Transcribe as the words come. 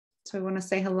So we want to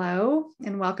say hello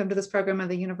and welcome to this program of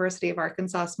the University of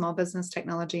Arkansas Small Business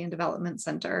Technology and Development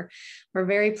Center. We're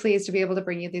very pleased to be able to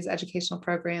bring you these educational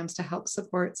programs to help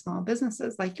support small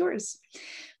businesses like yours.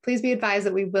 Please be advised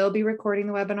that we will be recording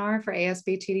the webinar for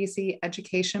ASB TDC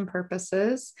education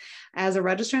purposes. As a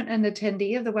registrant and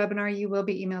attendee of the webinar, you will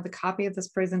be emailed a copy of this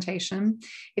presentation.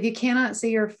 If you cannot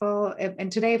see your full, and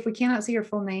today, if we cannot see your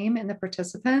full name and the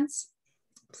participants,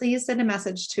 please send a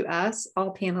message to us,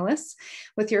 all panelists,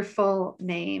 with your full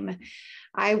name.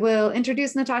 I will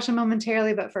introduce Natasha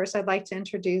momentarily, but first I'd like to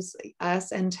introduce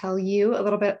us and tell you a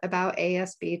little bit about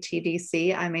ASB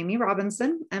TDC. I'm Amy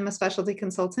Robinson. I'm a specialty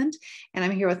consultant, and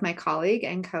I'm here with my colleague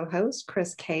and co-host,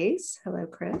 Chris Case. Hello,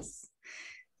 Chris.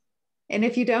 And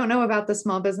if you don't know about the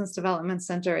Small Business Development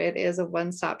Center, it is a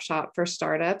one-stop shop for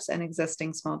startups and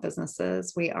existing small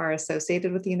businesses. We are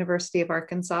associated with the University of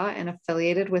Arkansas and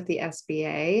affiliated with the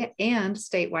SBA and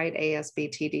statewide ASB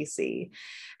TDC,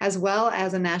 as well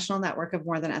as a national network of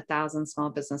more than 1,000 small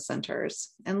business centers.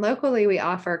 And locally, we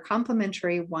offer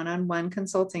complimentary one-on-one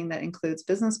consulting that includes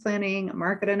business planning,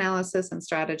 market analysis and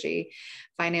strategy,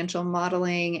 financial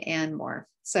modeling, and more.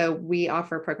 So we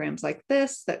offer programs like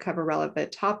this that cover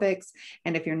relevant topics.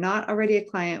 And if you're not already a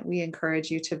client, we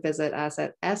encourage you to visit us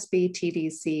at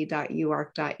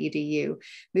sbtdc.uark.edu.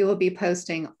 We will be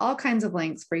posting all kinds of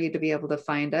links for you to be able to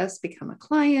find us, become a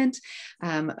client,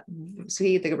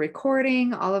 see the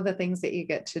recording, all of the things that you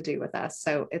get to do with us.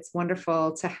 So it's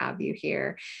wonderful to have you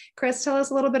here. Chris, tell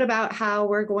us a little bit about how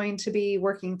we're going to be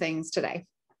working things today.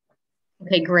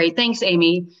 Okay, great. Thanks,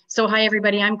 Amy. So hi,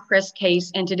 everybody. I'm Chris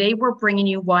Case, and today we're bringing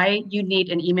you why you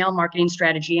need an email marketing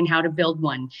strategy and how to build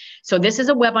one. So this is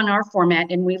a webinar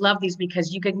format, and we love these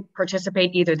because you can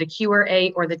participate either the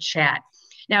Q&A or the chat.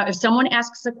 Now, if someone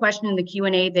asks a question in the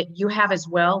Q&A that you have as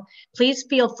well, please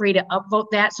feel free to upvote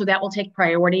that so that will take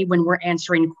priority when we're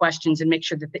answering questions and make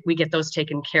sure that we get those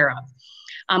taken care of.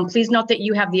 Please note that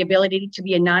you have the ability to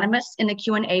be anonymous in the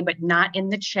Q&A, but not in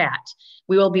the chat.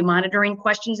 We will be monitoring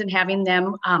questions and having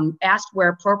them asked where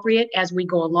appropriate as we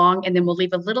go along, and then we'll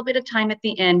leave a little bit of time at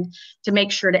the end to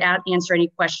make sure to answer any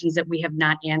questions that we have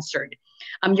not answered.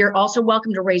 You're also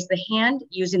welcome to raise the hand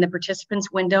using the participants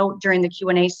window during the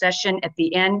Q&A session at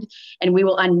the end, and we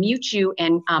will unmute you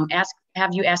and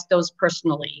have you ask those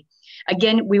personally.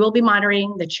 Again, we will be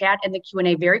monitoring the chat and the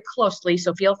Q&A very closely,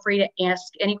 so feel free to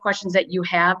ask any questions that you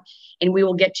have, and we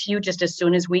will get to you just as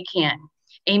soon as we can.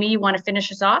 Amy, you want to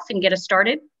finish us off and get us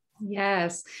started?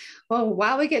 Yes. Well,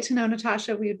 while we get to know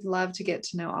Natasha, we'd love to get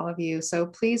to know all of you. So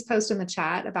please post in the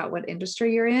chat about what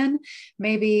industry you're in,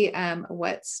 maybe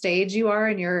what stage you are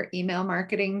in your email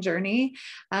marketing journey.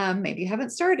 Maybe you haven't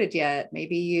started yet.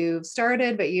 Maybe you've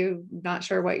started, but you're not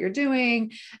sure what you're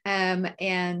doing.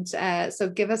 So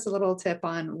give us a little tip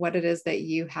on what it is that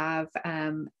you have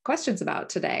questions about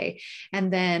today.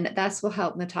 And then this will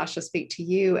help Natasha speak to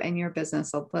you and your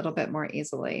business a little bit more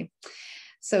easily.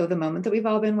 So the moment that we've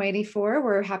all been waiting for,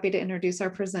 we're happy to introduce our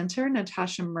presenter,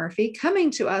 Natasha Murphy, coming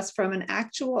to us from an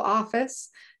actual office,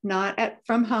 not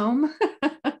from home.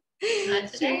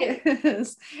 Not today. She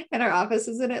is. And our office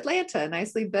is in Atlanta,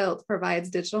 nicely built, provides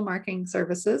digital marketing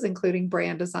services, including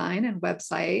brand design and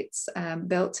websites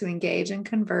built to engage and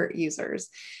convert users.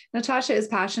 Natasha is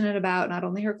passionate about not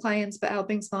only her clients, but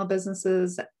helping small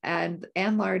businesses and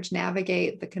large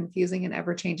navigate the confusing and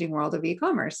ever-changing world of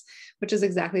e-commerce, which is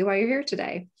exactly why you're here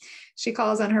today. She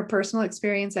calls on her personal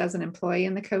experience as an employee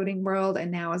in the coding world and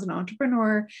now as an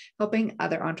entrepreneur, helping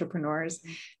other entrepreneurs.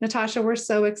 Natasha, we're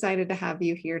so excited to have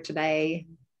you here today.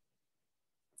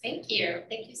 Thank you.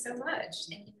 Thank you so much.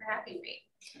 Thank you for having me.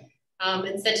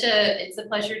 It's a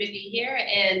pleasure to be here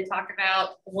and talk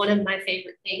about one of my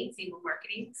favorite things, email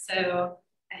marketing. So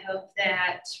I hope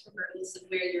that regardless of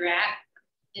where you're at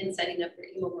in setting up your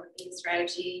email marketing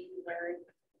strategy, you learn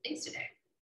things today.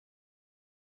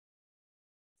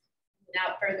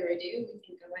 Without further ado, we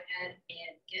can go ahead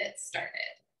and get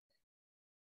started.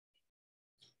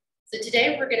 So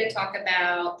today we're going to talk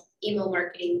about email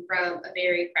marketing from a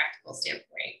very practical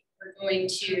standpoint. We're going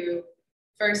to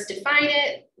first define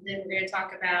it, then we're going to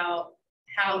talk about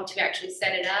how to actually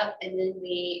set it up, and then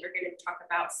we are going to talk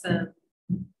about some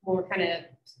more kind of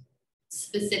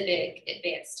specific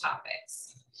advanced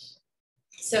topics.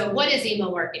 So what is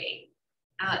email marketing?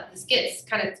 This gets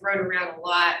kind of thrown around a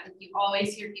lot. You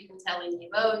always hear people telling you,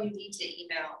 oh, you need to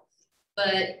email.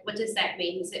 But what does that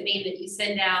mean? Does it mean that you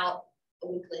send out a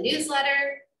weekly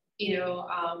newsletter?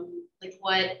 Like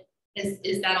what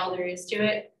is that all there is to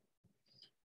it?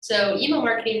 So email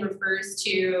marketing refers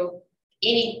to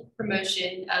any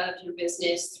promotion of your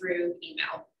business through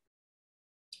email.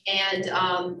 And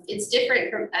it's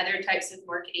different from other types of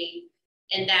marketing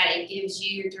in that it gives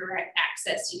you direct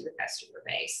access to your customer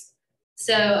base.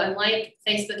 So unlike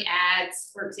Facebook ads,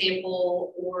 for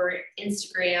example, or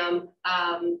Instagram,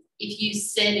 if you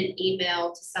send an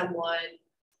email to someone,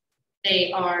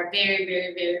 they are very,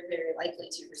 very, very, very likely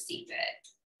to receive it.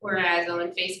 Whereas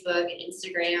on Facebook and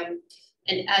Instagram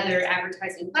and other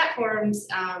advertising platforms,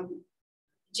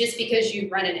 just because you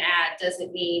run an ad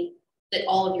doesn't mean that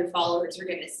all of your followers are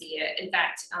going to see it. In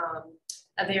fact,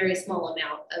 a very small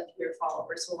amount of your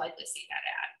followers will likely see that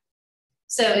ad.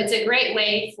 So it's a great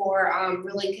way for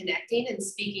really connecting and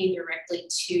speaking directly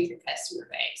to your customer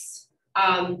base.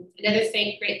 Another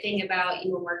great thing about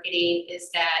email marketing is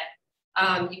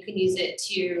that you can use it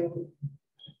to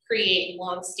create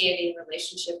long-standing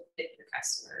relationship with your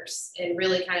customers and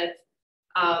really kind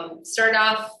of start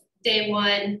off day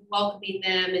one, welcoming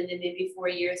them, and then maybe 4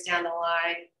 years down the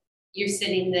line, you're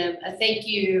sending them a thank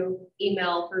you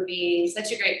email for being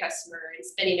such a great customer and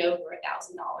spending over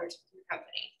 $1,000 with your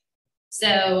company.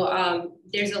 So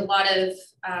there's a lot of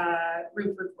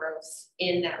room for growth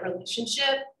in that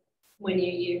relationship when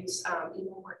you use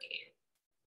email marketing.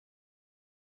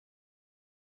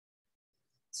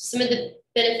 So some of the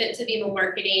benefits of email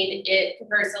marketing, it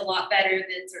converts a lot better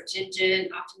than search engine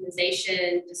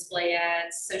optimization, display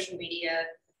ads, social media,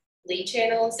 lead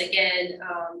channels. Again,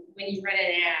 when you run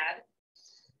an ad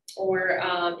or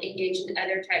engage in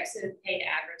other types of paid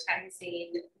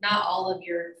advertising, not all of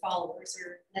your followers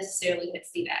are necessarily going to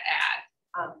see that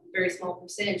ad. Very small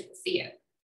percentage will see it.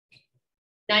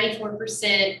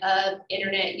 94% of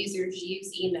internet users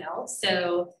use email.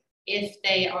 So if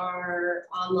they are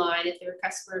online, if they're a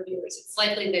customer of yours, it's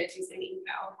likely they're using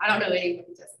email. I don't know anyone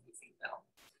who doesn't use email.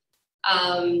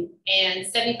 And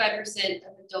 75%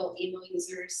 of adult email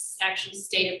users actually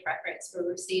state a preference for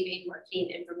receiving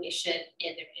marketing information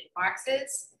in their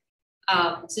inboxes.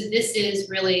 So this is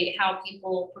really how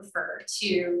people prefer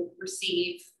to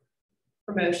receive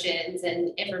promotions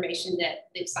and information that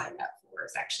they've signed up for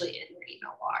is actually in their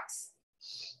email box.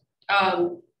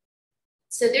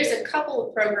 So there's a couple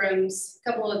of programs,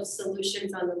 a couple of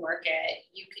solutions on the market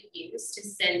you could use to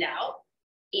send out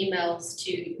emails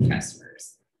to your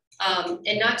customers.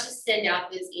 And not just send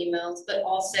out those emails, but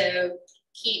also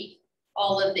keep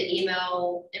all of the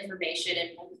email information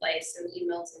in one place, so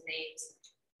emails and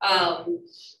names,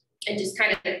 and just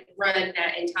kind of run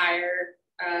that entire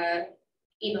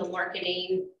email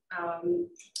marketing,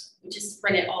 just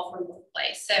run it all from one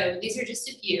place. So these are just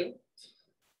a few.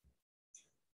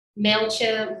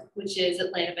 MailChimp, which is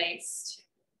Atlanta-based,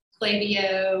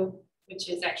 Klaviyo, which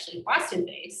is actually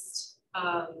Boston-based,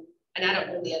 and I don't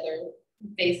know the other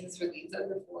bases for these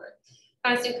other four.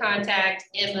 Constant Contact,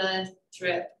 Emma,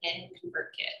 Drip, and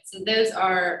ConvertKit. So those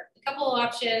are a couple of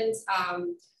options.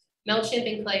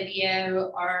 MailChimp and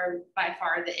Klaviyo are by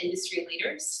far the industry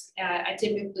leaders. I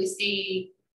typically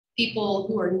see people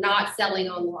who are not selling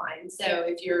online. So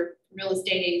if you're a real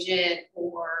estate agent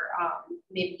or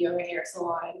maybe you're a hair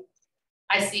salon,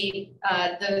 I see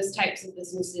those types of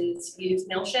businesses use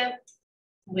MailChimp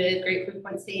with great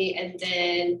frequency. And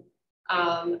then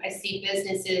I see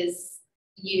businesses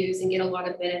use and get a lot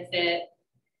of benefit,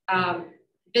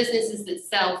 businesses that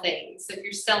sell things. So if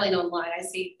you're selling online, I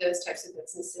see those types of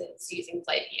businesses using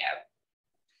Klaviyo.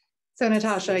 So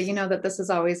Natasha, you know that this is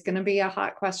always going to be a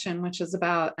hot question, which is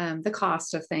about the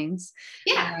cost of things.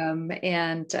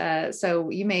 Yeah. So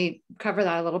you may cover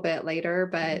that a little bit later,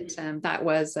 but that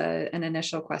was an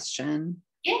initial question.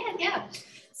 Yeah.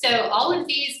 So all of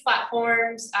these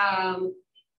platforms,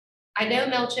 I know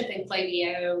MailChimp and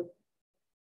Klaviyo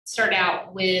start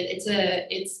out with,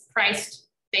 it's priced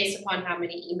based upon how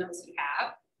many emails you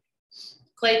have.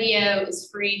 Klaviyo is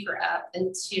free for up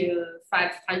into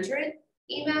 500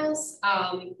 emails.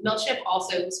 MailChimp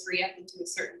also is free up into a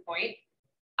certain point.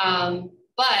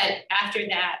 But after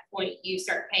that point, you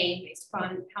start paying based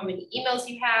upon how many emails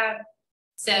you have.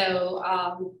 So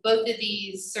both of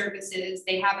these services,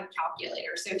 they have a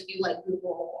calculator. So if you like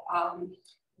Google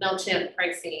MailChimp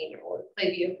pricing or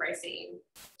Klaviyo pricing,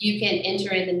 you can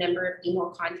enter in the number of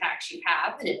email contacts you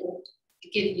have and it will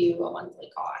give you a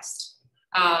monthly cost.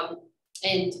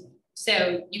 And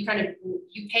so you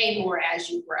pay more as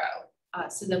you grow.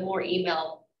 So the more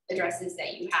email addresses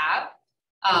that you have,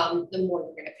 the more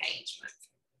you're going to pay each month.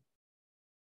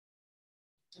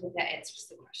 I hope that answers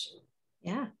the question.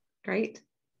 Yeah, great.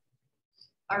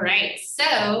 All right.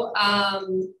 So,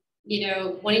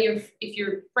 if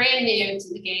you're brand new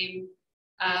to the game,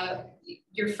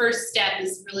 your first step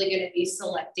is really going to be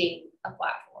selecting a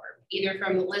platform, either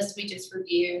from the list we just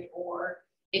reviewed, or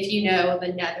if you know of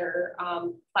another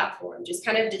platform, just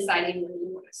kind of deciding when you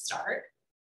want to start.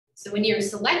 So when you're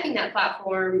selecting that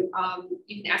platform,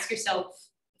 you can ask yourself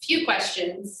a few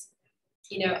questions,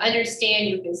 understand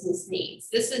your business needs.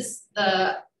 This is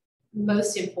the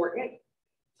most important.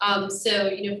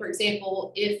 So, for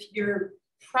example, if your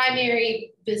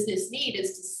primary business need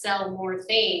is to sell more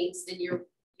things, then you're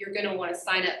going to want to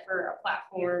sign up for a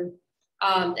platform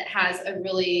that has a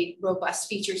really robust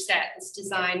feature set that's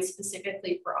designed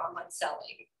specifically for online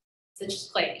selling, such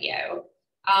as Klaviyo.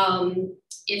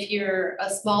 If you're a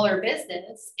smaller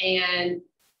business and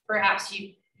perhaps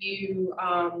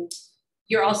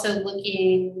you're also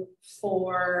looking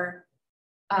for,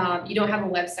 you don't have a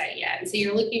website yet, and so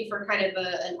you're looking for kind of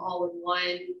an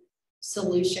all-in-one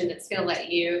solution that's going to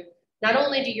let you not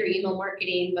only do your email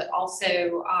marketing, but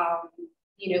also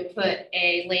put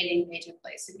a landing page in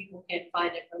place so people can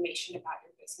find information about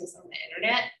your business on the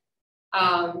internet.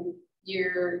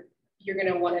 You're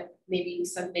going to want to maybe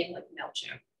use something like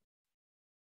MailChimp.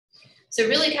 So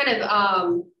really kind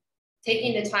of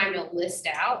taking the time to list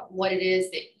out what it is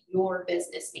that your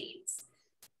business needs.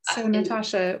 So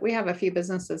Natasha, we have a few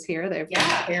businesses here. They're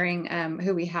sharing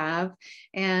who we have.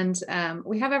 And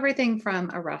we have everything from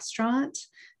a restaurant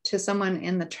to someone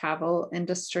in the travel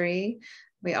industry.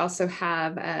 We also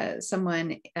have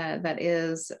someone that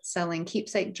is selling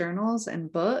keepsake journals and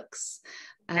books,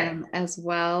 as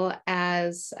well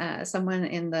as someone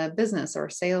in the business or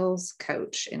sales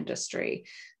coach industry.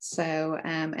 So,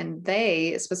 and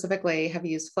they specifically have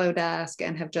used Flowdesk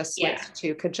and have just switched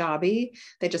to Kajabi.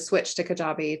 They just switched to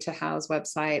Kajabi to house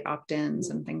website opt-ins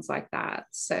and things like that.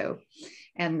 So,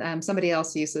 and somebody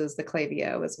else uses the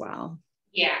Klaviyo as well.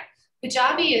 Yeah.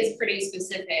 Kajabi is pretty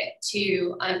specific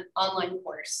to an online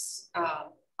course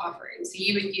offering. So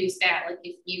you would use that like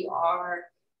if you are,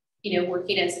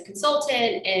 working as a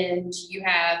consultant and you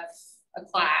have a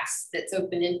class that's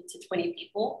open to 20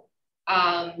 people.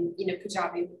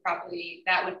 Kajabi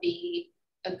that would be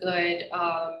a good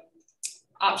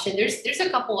option. There's a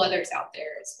couple others out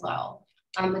there as well.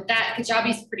 But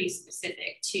Kajabi is pretty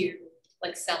specific to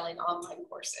like selling online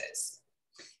courses.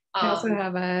 I also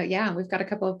have we've got a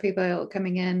couple of people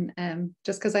coming in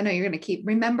just because I know you're going to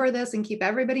remember this and keep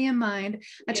everybody in mind,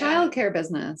 a childcare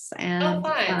business and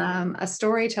a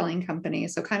storytelling company.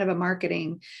 So kind of a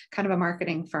marketing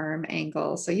firm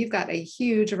angle. So you've got a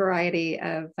huge variety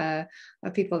of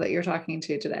people that you're talking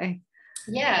to today.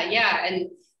 Yeah. And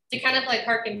to kind of like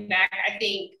harken back, I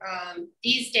think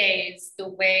these days, the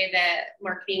way that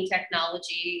marketing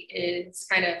technology is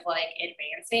kind of like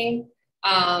advancing,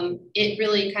 it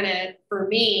really kind of, for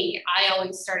me, I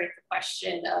always started the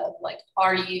question of like,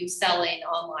 are you selling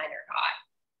online or not?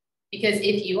 Because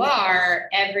if you are,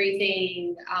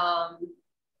 everything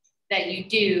that you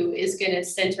do is going to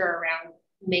center around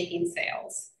making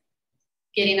sales,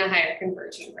 getting a higher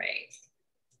conversion rate,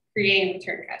 creating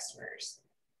return customers.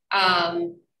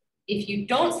 If you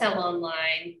don't sell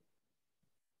online,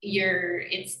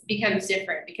 it becomes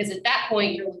different because at that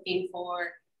point you're looking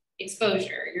for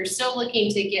exposure. You're still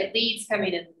looking to get leads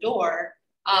coming in the door,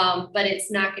 but it's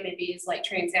not going to be as like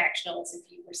transactional as if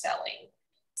you were selling.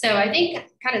 So I think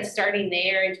kind of starting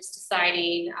there and just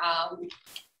deciding,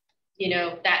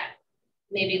 that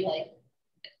maybe like,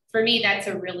 for me, that's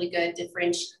a really good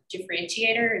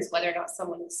differentiator is whether or not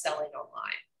someone is selling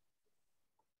online.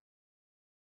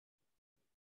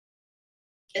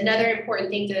 Another important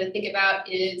thing to think about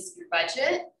is your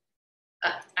budget.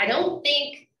 I don't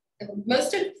think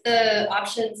most of the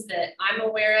options that I'm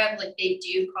aware of, like they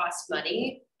do cost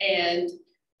money, and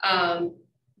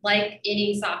like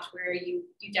any software, you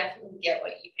definitely get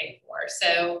what you pay for.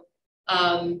 So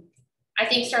I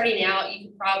think starting out, you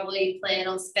can probably plan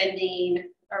on spending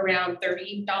around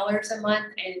 $30 a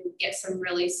month and get some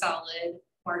really solid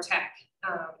MarTech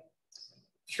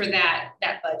for that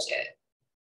budget.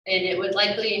 And it would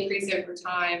likely increase over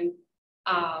time,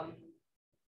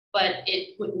 but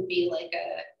it wouldn't be like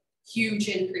a huge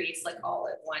increase like all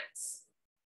at once.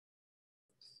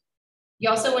 You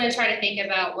also want to try to think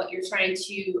about what you're trying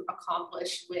to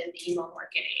accomplish with email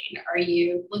marketing. Are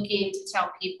you looking to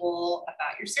tell people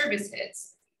about your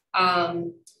services?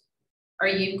 Are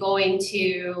you going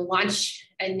to launch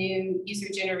a new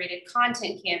user-generated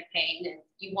content campaign and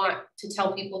you want to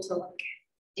tell people to like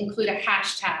include a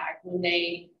hashtag when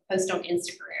they post on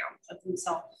Instagram of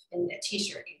themselves in the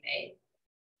t-shirt you made?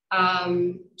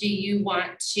 Do you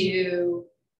want to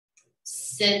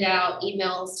send out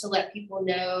emails to let people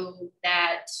know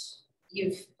that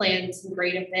you've planned some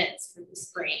great events for the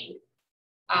spring?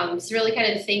 So really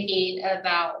kind of thinking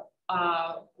about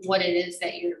what it is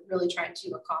that you're really trying to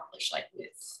accomplish, like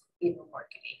with email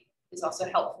marketing, is also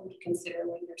helpful to consider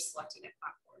when you're selecting a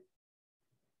platform.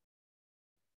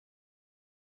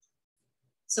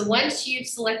 So once you've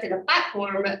selected a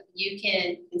platform, you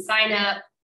can sign up,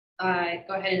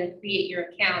 go ahead and create your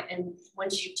account. And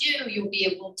once you do, you'll be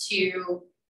able to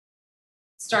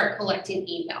start collecting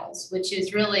emails, which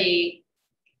is really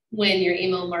when your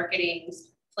email marketing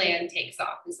plan takes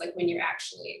off. It's like when you're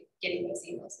actually getting those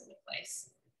emails into place.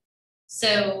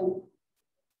 So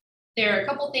there are a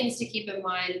couple things to keep in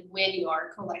mind when you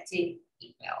are collecting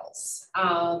emails.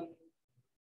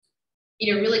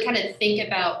 Really kind of think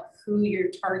about who your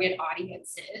target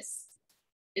audience is.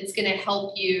 It's going to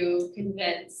help you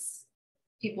convince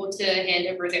people to hand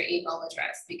over their email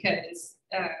address, because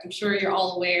I'm sure you're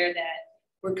all aware that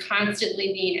we're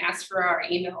constantly being asked for our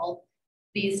email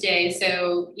these days.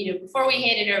 So, before we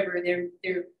hand it over,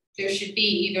 there should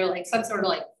be either like some sort of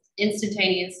like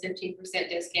instantaneous 15%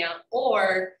 discount,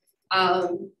 or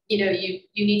you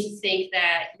need to think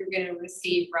that you're going to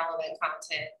receive relevant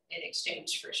content in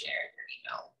exchange for sharing your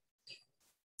email.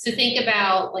 So think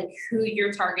about like who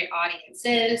your target audience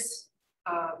is,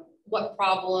 what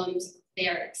problems they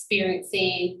are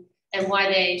experiencing, and why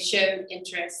they showed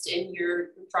interest in your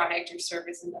product or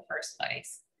service in the first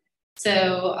place.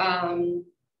 So,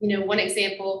 one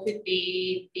example could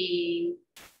be the,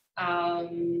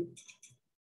 let's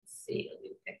see, let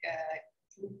me pick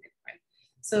one.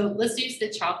 So let's use the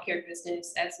childcare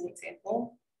business as an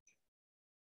example.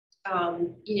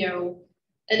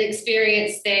 An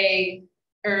experience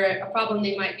or a problem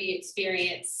they might be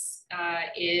experience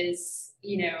is,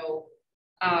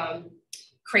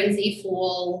 crazy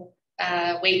full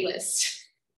wait list.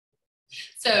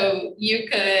 So you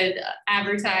could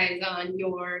advertise on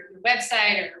your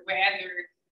website or wherever,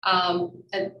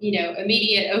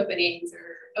 immediate openings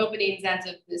or openings as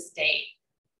of this date,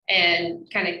 and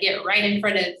kind of get right in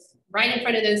front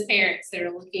of those parents that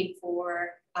are looking for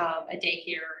a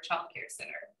daycare or a childcare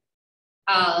center.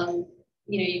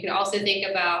 You can also think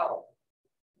about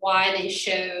why they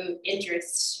show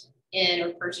interest in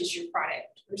or purchase your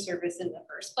product or service in the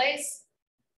first place.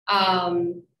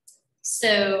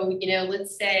 So,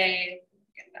 let's say,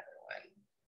 get another one.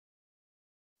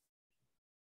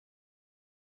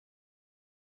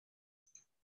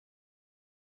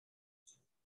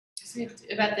 So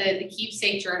about the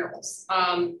keepsake journals.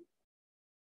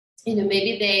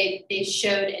 Maybe they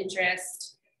showed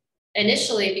interest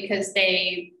initially because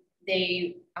they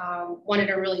wanted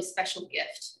a really special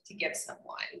gift to give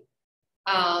someone.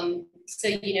 So,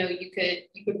 you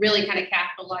could really kind of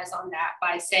capitalize on that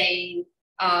by saying,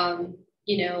 a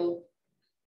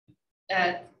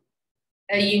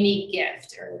unique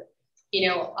gift, or,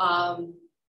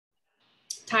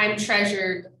 time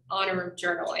treasured honor of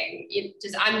journaling.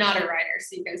 I'm not a writer,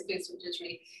 so you guys please don't judge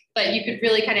me, but you could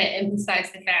really kind of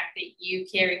emphasize the fact that you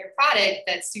carry a product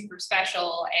that's super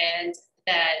special, and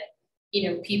that,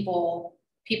 people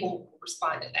will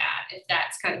respond to that if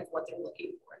that's kind of what they're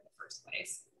looking for in the first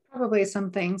place. Probably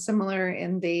something similar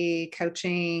in the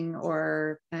coaching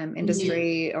or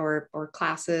industry, or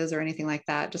classes or anything like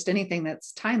that. Just anything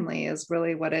that's timely is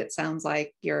really what it sounds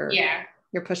like you're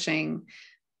pushing.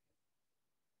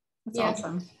 That's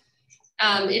awesome.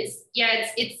 It's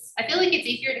I feel like it's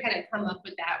easier to kind of come up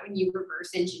with that when you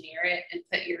reverse engineer it and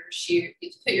put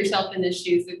yourself in the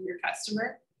shoes of your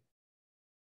customer.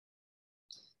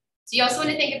 So you also want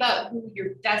to think about who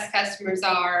your best customers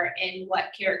are and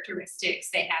what characteristics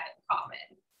they have in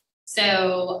common.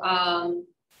 So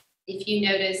if you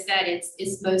notice that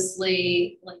it's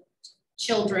mostly like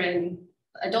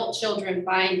adult children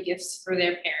buying gifts for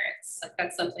their parents, like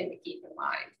that's something to keep in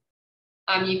mind.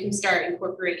 You can start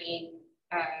incorporating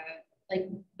like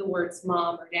the words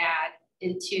mom or dad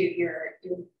into your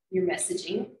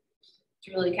messaging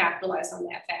to really capitalize on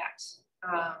that fact.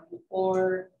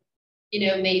 Or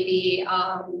maybe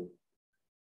I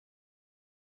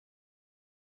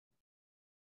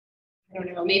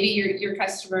don't know, maybe your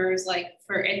customers, like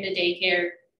in the daycare,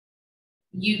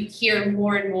 you hear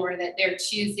more and more that they're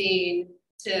choosing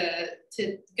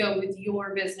to go with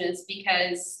your business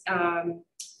because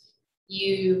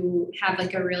you have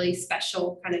like a really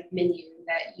special kind of menu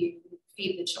that you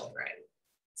feed the children.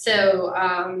 So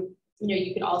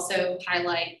you could also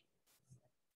highlight,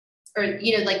 or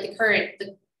like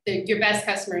your best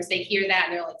customers, they hear that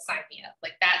and they're like, sign me up.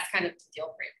 Like that's kind of the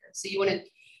deal breaker. So you want to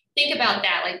think about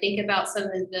that. Like think about some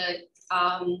of the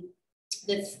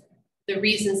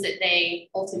reasons that they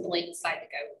ultimately decide to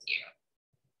go with you.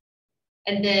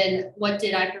 And then what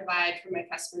did I provide for my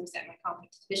customers that my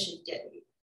competition didn't?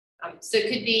 So it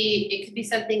could be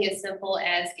something as simple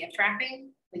as gift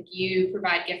wrapping. Like you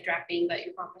provide gift wrapping, but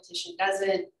your competition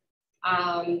doesn't.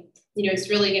 It's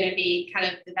really going to be kind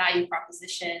of the value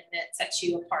proposition that sets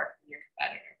you apart from your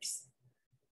competitors.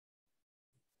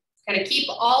 kind of keep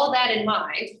all of that in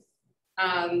mind,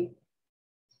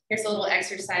 here's a little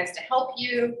exercise to help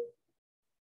you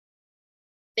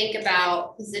think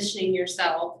about positioning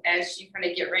yourself as you kind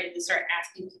of get ready to start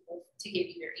asking people to give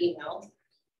you their email.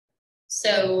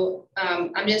 So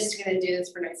I'm just going to do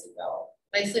this for Nicely Built.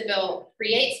 Nicely Built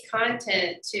creates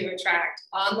content to attract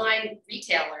online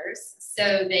retailers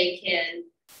so they can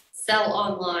sell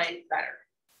online better.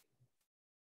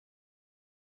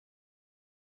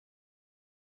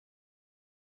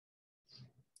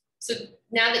 So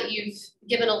now that you've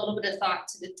given a little bit of thought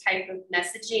to the type of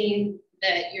messaging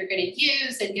that you're going to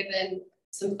use and given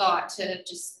some thought to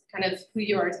just kind of who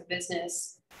you are as a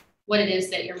business, what it is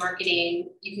that you're marketing,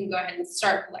 you can go ahead and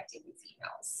start collecting these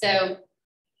emails. So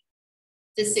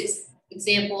this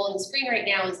example on the screen right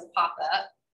now is a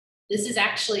pop-up. This is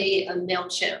actually a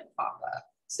MailChimp pop-up.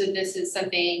 So this is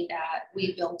something that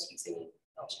we built using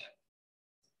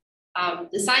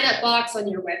MailChimp. The sign-up box on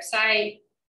your website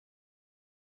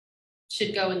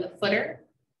should go in the footer.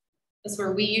 That's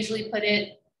where we usually put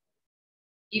it.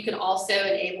 You can also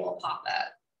enable a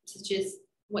pop-up, which is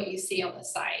what you see on the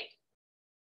site.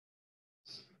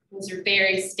 Those are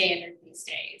very standard these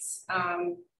days.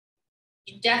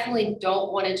 You definitely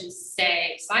don't want to just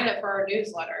say, sign up for our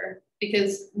newsletter,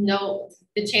 because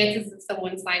the chances of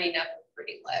someone signing up are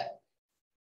pretty low.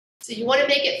 So you want to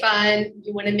make it fun.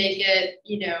 You want to make it,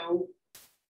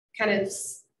 kind of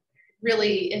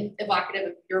really evocative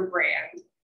of your brand.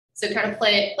 So kind of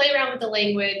play around with the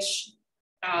language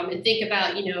and think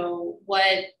about,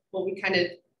 what would kind of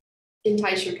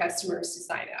entice your customers to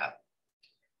sign up.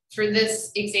 For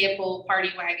this example,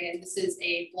 Party Wagon, this is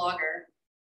a blogger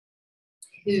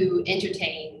who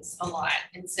entertains a lot.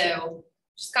 And so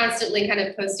just constantly kind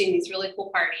of posting these really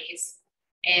cool parties.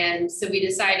 And so we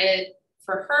decided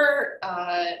for her,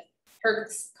 her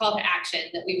call to action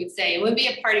that we would say, it wouldn't be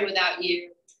a party without you.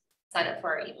 Sign up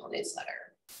for our email newsletter.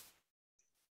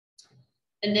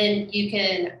 And then you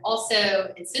can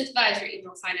also incentivize your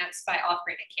email signups by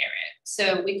offering a carrot.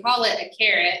 So we call it a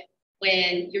carrot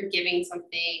when you're giving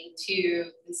something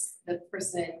to the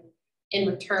person in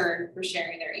return for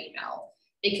sharing their email.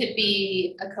 It could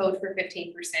be a code for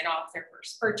 15% off their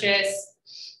first purchase.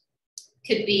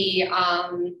 Could be,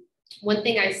 one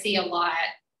thing I see a lot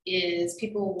is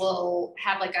people will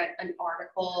have like an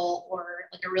article or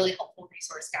like a really helpful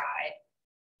resource guide.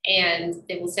 And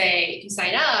they will say, if you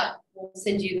sign up, we'll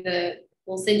send you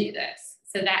this.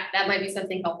 So that might be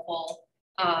something helpful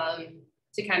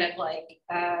to kind of like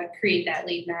create that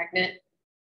lead magnet.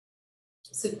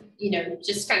 So,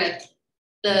 just kind of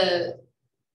the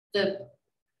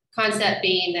concept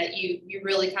being that you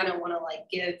really kind of want to like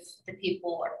give the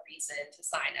people a reason to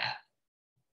sign up.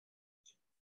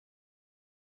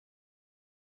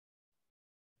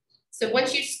 So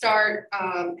once you start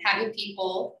having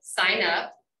people sign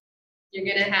up, you're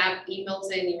going to have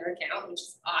emails in your account, which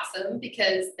is awesome,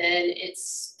 because then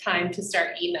it's time to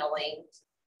start emailing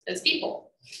those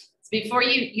people. So before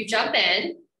you jump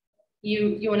in,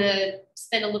 you want to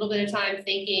spend a little bit of time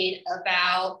thinking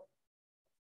about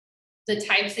the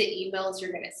types of emails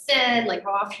you're going to send, like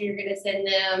how often you're going to send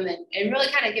them, and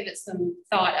really kind of give it some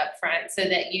thought up front so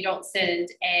that you don't send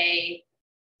a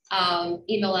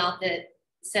email out that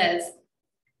says,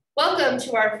 welcome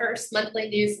to our first monthly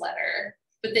newsletter,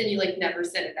 but then you like never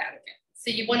send it out again.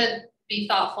 So you want to be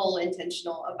thoughtful,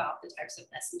 intentional about the types of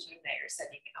messaging that you're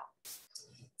sending out.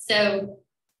 So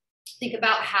think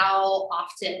about how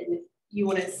often you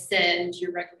want to send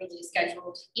your regularly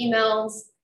scheduled emails,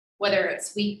 whether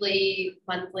it's weekly,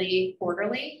 monthly,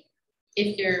 quarterly.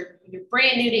 If you're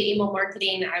brand new to email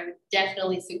marketing, I would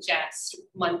definitely suggest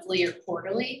monthly or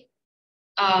quarterly.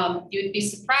 You would be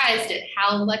surprised at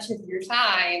how much of your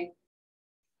time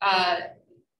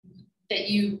that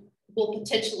you will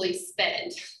potentially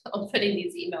spend on putting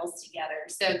these emails together.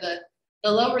 So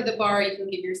the lower the bar you can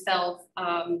give yourself,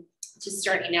 just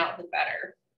starting out, the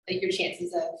better. Like your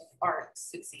chances of aren't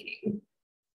succeeding.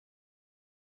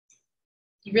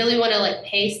 You really want to like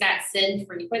pace that send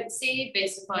frequency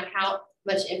based upon how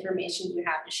much information you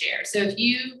have to share. So if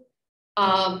you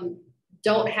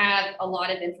don't have a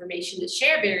lot of information to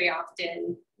share very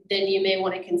often, then you may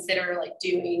want to consider like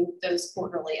doing those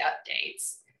quarterly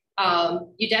updates.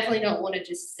 You definitely don't want to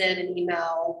just send an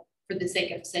email for the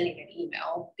sake of sending an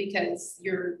email, because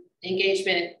your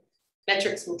engagement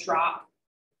metrics will drop.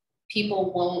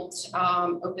 People won't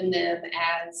open them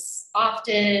as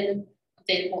often.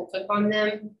 They won't click on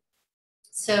them.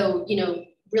 So,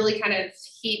 really kind of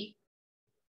keep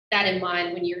that in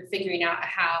mind when you're figuring out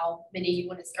how many you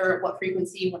want to, or what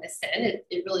frequency you want to send.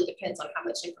 It really depends on how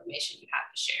much information you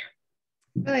have to share.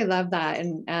 Really love that.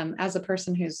 And as a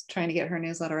person who's trying to get her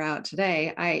newsletter out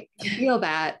today, I feel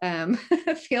that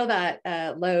feel that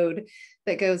load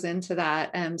that goes into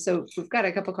that. So we've got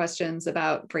a couple questions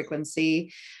about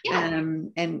frequency. Yeah.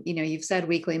 And you've said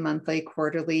weekly, monthly,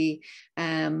 quarterly.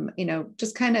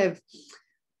 Just kind of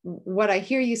what I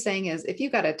hear you saying is if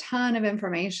you've got a ton of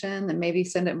information, then maybe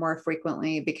send it more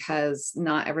frequently, because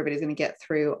not everybody's going to get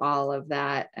through all of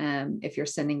that if you're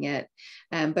sending it.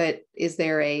 But is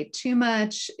there a too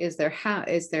much? Is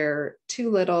there too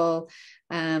little?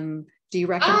 Do you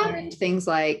recommend things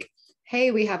like, hey,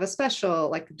 we have a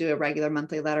special, like do a regular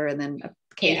monthly letter and then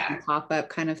occasional pop-up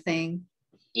kind of thing?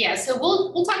 Yeah, so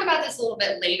we'll talk about this a little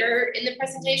bit later in the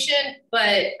presentation,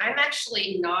 but I'm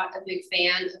actually not a big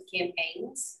fan of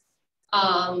campaigns.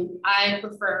 I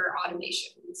prefer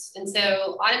automations. And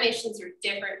so automations are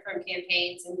different from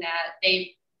campaigns in that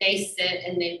they sit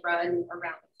and they run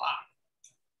around the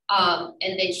clock.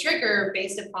 And they trigger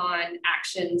based upon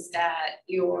actions that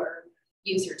your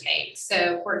user takes.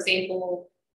 So for example,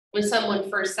 when someone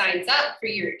first signs up for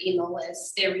your email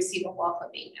list, they receive a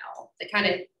welcome email that kind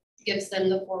of gives them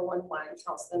the 411,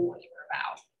 tells them what you're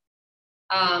about.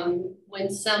 When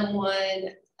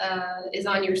someone is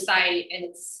on your site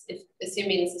and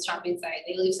assuming it's a shopping site,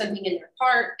 they leave something in their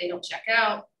cart, they don't check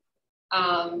out,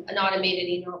 an automated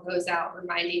email goes out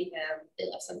reminding them they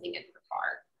left something in their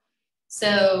cart.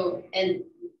 So, and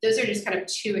those are just kind of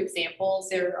two examples.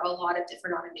 There are a lot of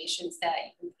different automations that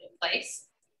you can put in place.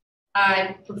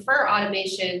 I prefer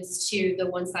automations to the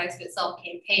one-size-fits-all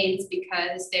campaigns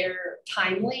because they're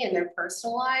timely and they're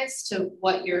personalized to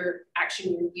what your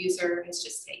user has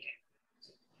just taken.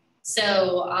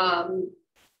 So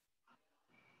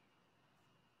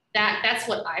that's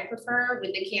what I prefer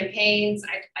with the campaigns.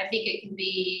 I think it can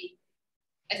be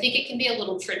a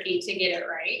little tricky to get it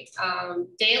right.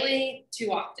 Daily,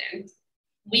 too often.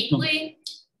 Weekly,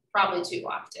 probably too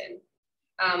often.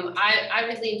 I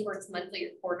would lean towards monthly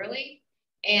or quarterly.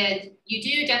 And you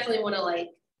do definitely want to like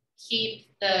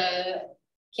keep the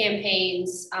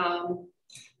campaigns fun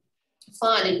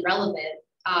and relevant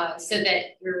so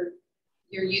that your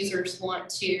users want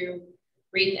to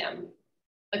read them.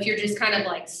 If you're just kind of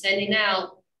like sending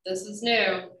out, this is new,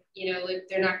 like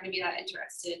they're not going to be that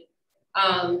interested.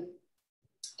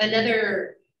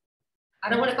 Another, I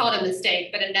don't want to call it a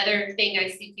mistake, but another thing I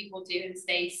see people do is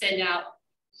they send out,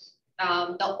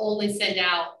 they'll only send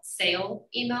out sale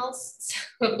emails.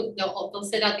 So they'll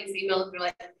send out these emails and they're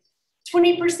like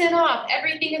 20% off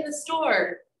everything in the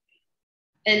store.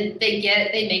 And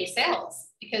they make sales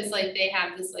because like they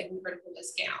have this like incredible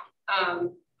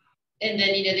discount. And then,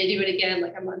 they do it again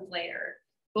like a month later.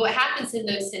 But what happens in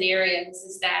those scenarios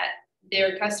is that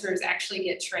their customers actually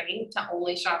get trained to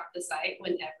only shop the site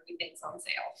when everything's on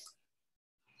sale.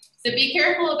 So be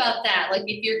careful about that. Like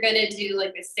if you're going to do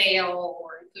like a sale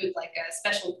or include like a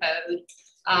special code,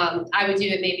 I would do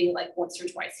it maybe like once or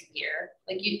twice a year,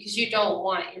 because you don't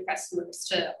want your customers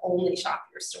to only shop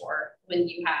your store when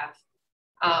you have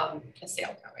a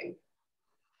sale going.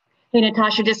 Hey,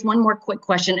 Natasha, just one more quick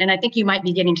question, and I think you might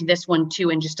be getting to this one too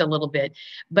in just a little bit,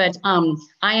 but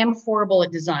I am horrible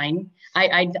at design.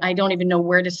 I don't even know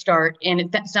where to start, and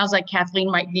that sounds like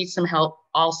Kathleen might need some help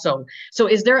also. So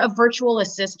is there a virtual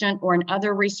assistant or an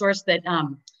other resource that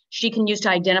she can use to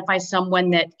identify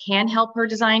someone that can help her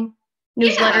design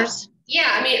newsletters? Yeah,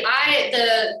 I mean,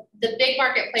 the big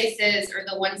marketplaces are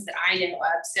the ones that I know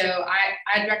of. So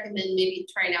I'd recommend maybe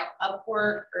trying out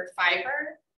Upwork or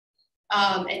Fiverr.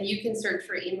 And you can search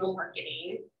for email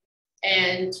marketing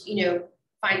and,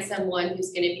 find someone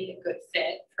who's going to be a good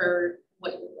fit for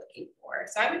what you're looking for.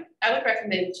 So I would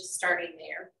recommend just starting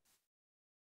there.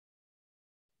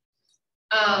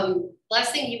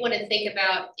 Last thing you want to think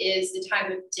about is the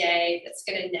time of day that's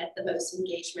going to net the most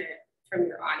engagement from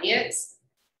your audience.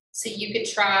 So you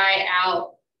could try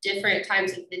out different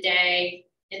times of the day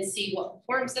and see what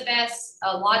performs the best.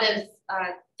 A lot of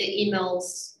the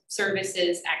emails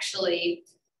services actually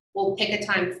will pick a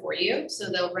time for you. So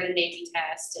they'll run an A/B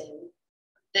test and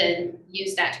then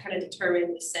use that to kind of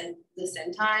determine the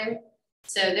send time.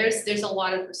 So there's a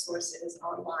lot of resources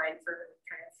online for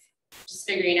kind of just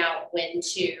figuring out when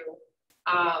to,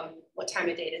 what time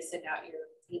of day to send out your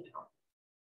email.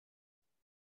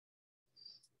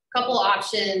 Couple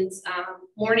options,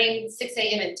 morning, 6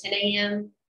 a.m. and 10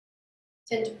 a.m.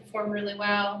 tend to perform really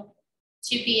well.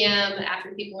 2 p.m.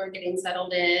 after people are getting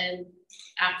settled in,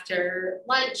 after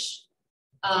lunch,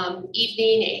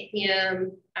 evening, 8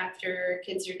 p.m. after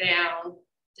kids are down,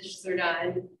 dishes are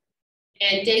done,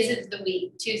 and days of the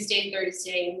week, Tuesday,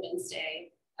 Thursday, and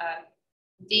Wednesday.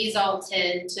 These all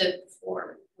tend to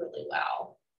perform really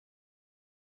well.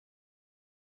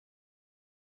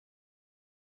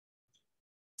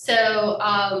 So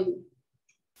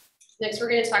next we're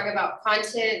going to talk about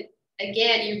content.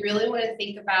 Again, you really want to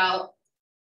think about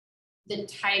the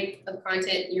type of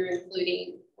content you're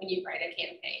including when you write a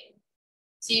campaign.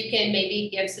 So you can maybe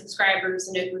give subscribers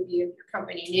an overview of your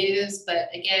company news, but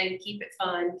again, keep it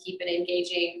fun, keep it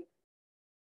engaging.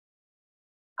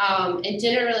 And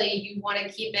generally you want to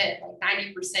keep it like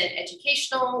 90%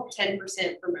 educational,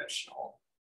 10% promotional.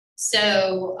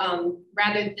 So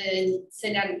rather than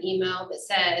send out an email that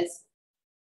says,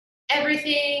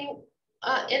 everything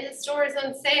in the store is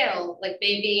on sale, like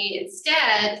maybe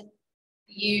instead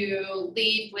you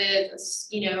lead with,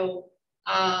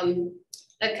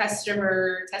 a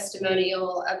customer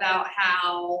testimonial about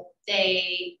how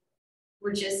they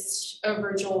were just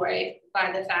overjoyed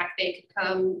by the fact they could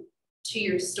come to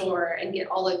your store and get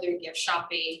all of their gift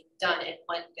shopping done in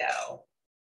one go.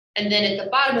 And then at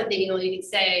the bottom of the email, you could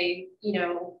say,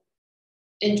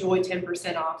 enjoy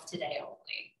 10% off today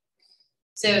only.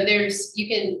 So you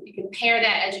can pair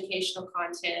that educational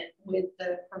content with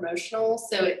the promotional,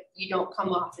 so you don't come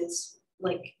off as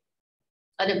like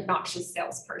an obnoxious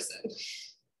salesperson.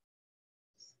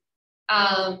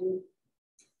 And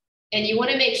you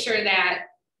want to make sure that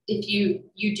if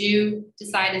you do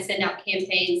decide to send out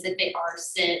campaigns, that they are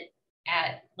sent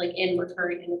at like in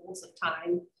recurring intervals of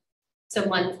time. So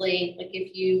monthly, like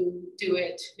if you do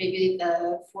it maybe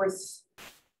the 4th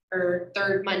or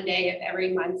 3rd Monday of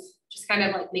every month, just kind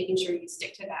of like making sure you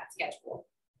stick to that schedule.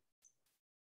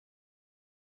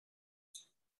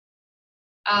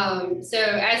 So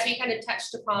as we kind of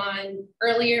touched upon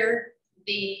earlier,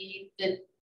 the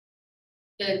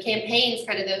campaigns,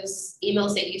 kind of those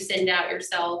emails that you send out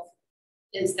yourself,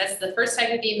 that's the first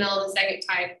type of email. The second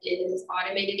type is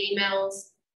automated emails.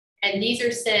 And these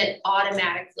are sent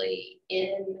automatically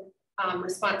in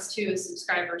response to a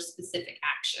subscriber specific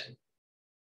action.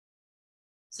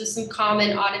 So some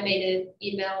common automated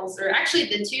emails, or actually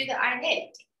the two that I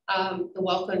named, the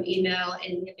welcome email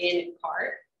and the abandoned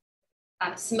cart.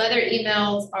 Some other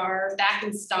emails are back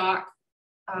in stock,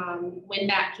 win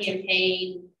back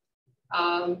campaign,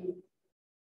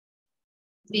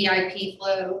 VIP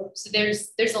flow. So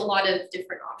there's a lot of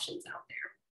different options out there.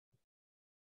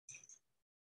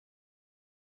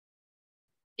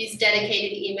 These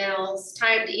dedicated emails,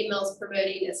 timed emails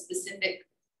promoting a specific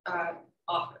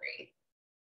offering.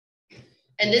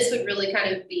 And this would really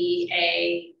kind of be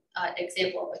a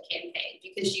example of a campaign,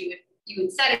 because you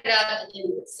would set it up and then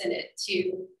you would send it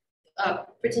to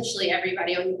potentially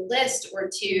everybody on your list, or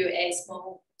to a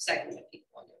small segment of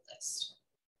people on your list.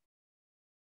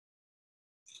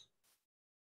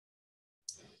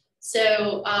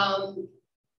 So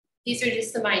these are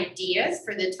just some ideas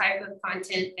for the type of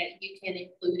content that you can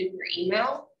include in your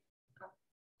email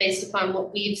based upon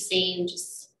what we've seen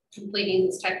just completing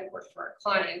this type of work for our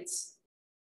clients.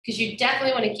 Because you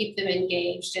definitely want to keep them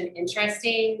engaged and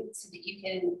interesting so that you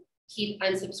can keep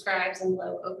unsubscribes and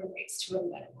low open rates to a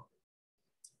minimum.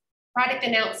 Product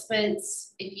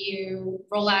announcements, if you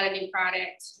roll out a new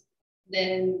product,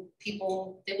 then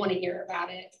people, they want to hear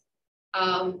about it.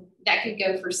 That could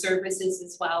go for services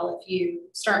as well. If you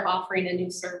start offering a new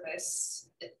service,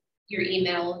 your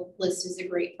email list is a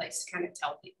great place to kind of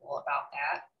tell people about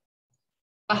that.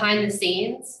 Behind the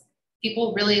scenes,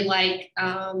 people really like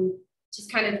just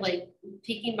kind of like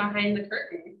peeking behind the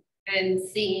curtain and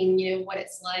seeing, what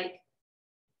it's like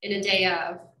in a day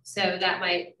of. So that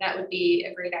would be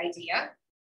a great idea.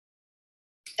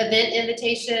 Event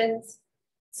invitations.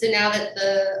 So now that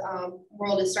the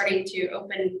world is starting to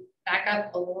open back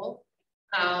up a little,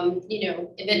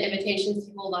 event invitations,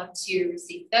 people love to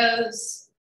receive those.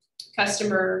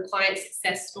 Customer client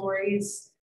success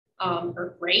stories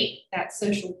are great. That's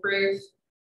social proof.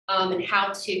 And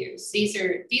how-tos. These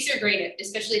are great,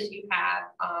 especially if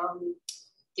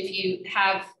you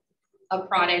have a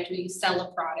product or you sell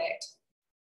a product,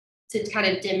 to kind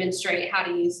of demonstrate how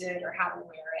to use it or how to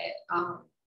wear it.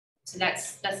 So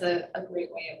that's a great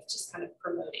way of just kind of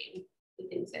promoting the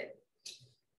things that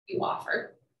you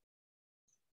offer.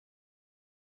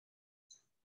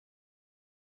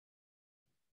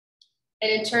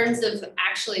 And in terms of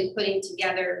actually putting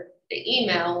together the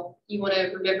email, you want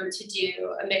to remember to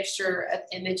do a mixture of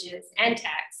images and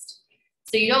text.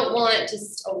 So you don't want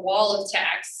just a wall of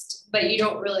text, but you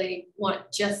don't really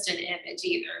want just an image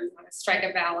either. You want to strike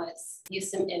a balance,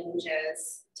 use some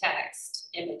images, text,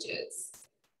 images,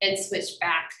 and switch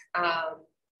back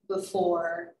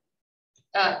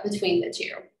between the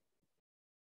two.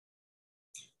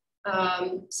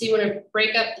 So you want to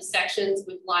break up the sections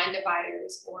with line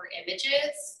dividers or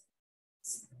images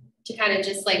to kind of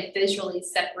just like visually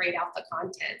separate out the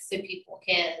content so people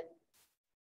can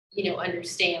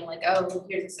understand like, oh,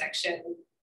 here's a section,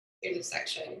 here's a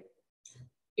section.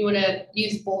 You want to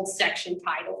use bold section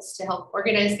titles to help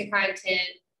organize the content,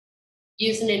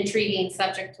 use an intriguing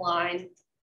subject line,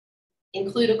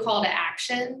 include a call to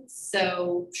action.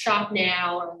 So shop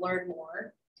now or learn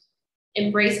more.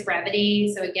 Embrace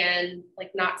brevity. So again,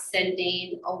 like not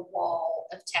sending a wall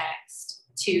of text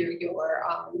to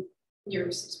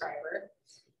your subscriber.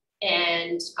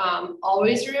 And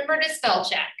always remember to spell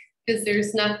check, because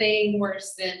there's nothing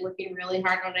worse than working really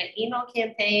hard on an email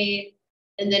campaign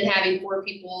and then having 4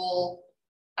 people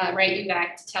write you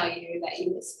back to tell you that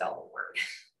you misspelled a word.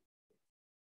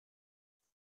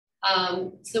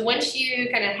 So once you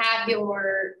kind of have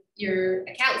your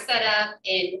account set up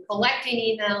and you're collecting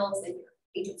emails and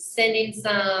you're sending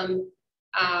some,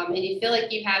 and you feel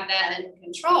like you have that under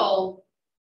control,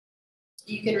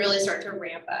 you can really start to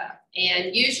ramp up.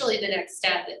 And usually the next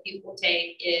step that people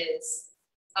take is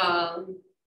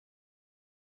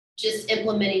just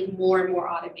implementing more and more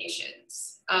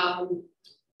automations.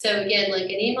 So again, like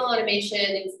an email automation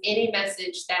is any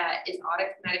message that is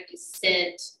automatically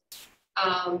sent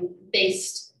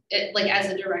based like as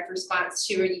a direct response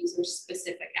to a user's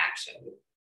specific action.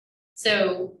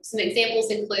 So some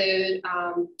examples include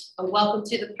a welcome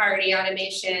to the party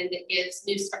automation that gives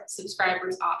new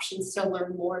subscribers options to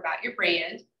learn more about your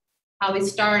brand, how we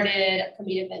started,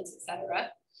 upcoming events,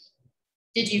 etc.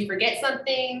 Did you forget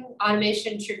something?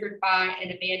 Automation triggered by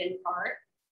an abandoned cart,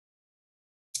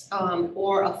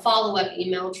 or a follow-up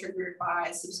email triggered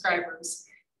by subscribers'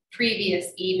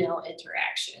 previous email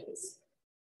interactions.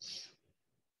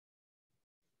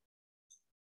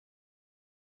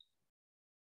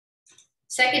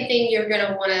 Second thing you're going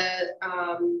to want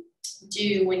to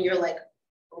do when you're like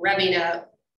revving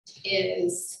up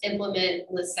is implement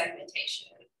list segmentation.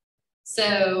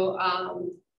 So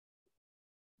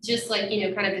just like,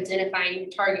 kind of identifying your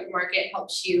target market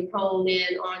helps you hone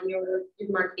in on your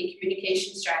marketing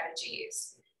communication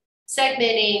strategies.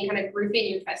 Segmenting, kind of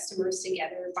grouping your customers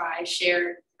together by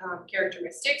shared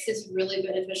characteristics is really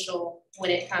beneficial when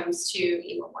it comes to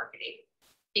email marketing,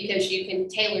 because you can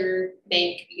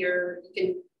you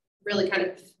can really kind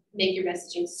of make your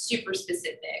messaging super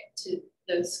specific to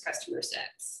those customer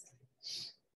sets.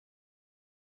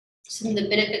 Some of the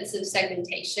benefits of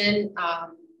segmentation,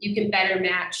 you can better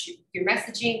match your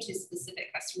messaging to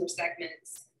specific customer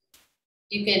segments.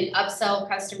 You can upsell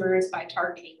customers by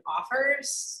targeting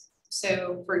offers.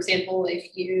 So for example,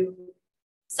 if you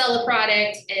sell a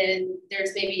product and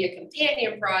there's maybe a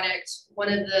companion product,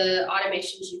 one of the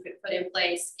automations you could put in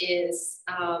place is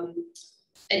an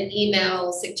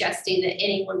email suggesting that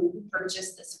anyone who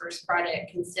purchased this first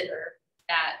product consider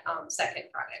that second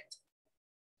product.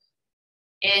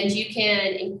 And you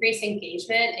can increase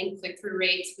engagement and click-through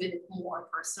rates with more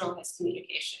personalized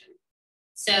communication.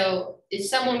 So if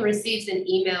someone receives an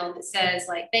email that says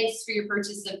like, thanks for your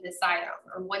purchase of this item,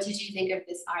 or what did you think of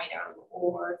this item?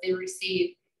 Or if they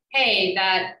receive, hey,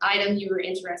 that item you were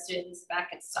interested in is back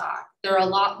in stock, they're a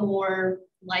lot more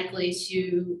likely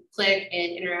to click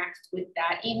and interact with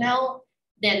that email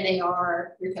than they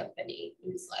are your company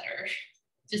newsletter,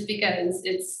 just because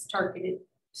it's targeted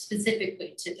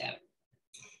specifically to them.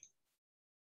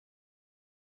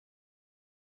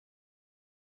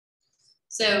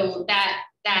 So that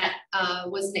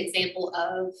was an example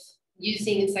of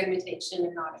using segmentation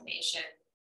and automation.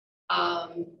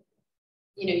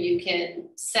 You can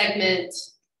segment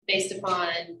based upon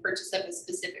purchase of a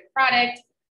specific product,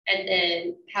 and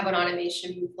then have an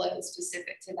automation flow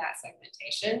specific to that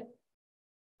segmentation.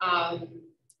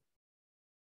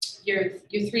 Your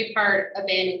 3-part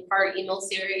abandoned cart email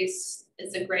series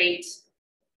is a great,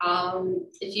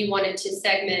 if you wanted to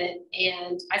segment,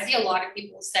 and I see a lot of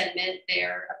people segment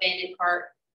their abandoned cart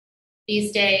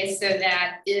these days so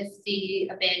that if the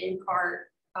abandoned cart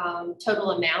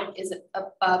total amount is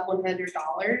above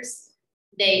 $100,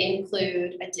 they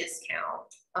include a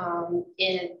discount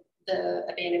in the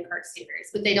abandoned cart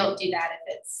series, but they don't do that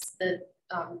if it's the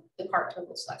cart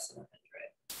total is less than 100.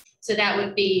 So that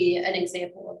would be an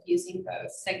example of using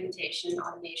both segmentation and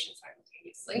automation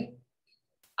simultaneously.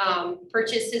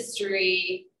 Purchase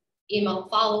history, email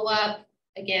follow-up.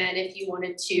 Again, if you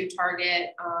wanted to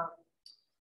target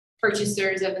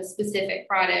purchasers of a specific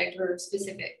product or a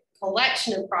specific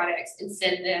collection of products and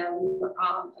send them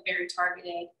a very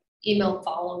targeted email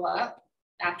follow-up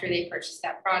after they purchase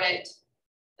that product.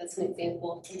 That's an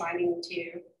example of combining the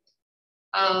two.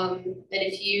 And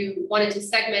if you wanted to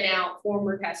segment out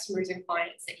former customers and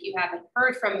clients that you haven't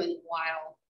heard from in a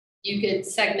while, you could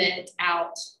segment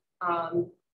out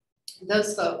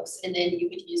those folks, and then you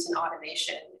could use an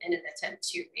automation in an attempt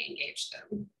to re-engage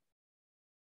them.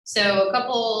 So a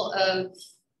couple of,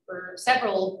 or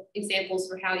several examples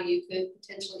for how you could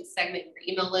potentially segment your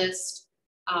email list: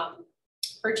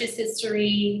 purchase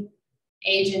history,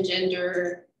 age and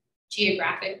gender,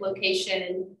 geographic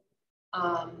location,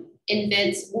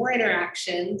 events or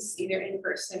interactions, either in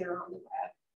person or on the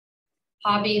web,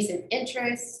 hobbies and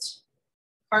interests,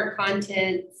 cart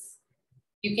contents.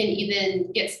 You can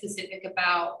even get specific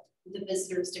about the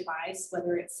visitor's device,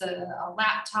 whether it's a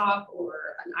laptop or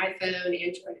an iPhone,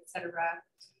 Android, etc.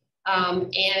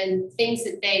 And things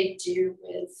that they do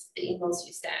with the emails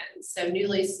you send. So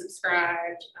newly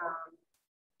subscribed,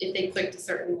 if they clicked a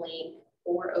certain link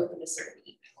or opened a certain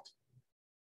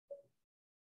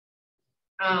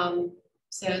email.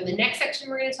 So the next section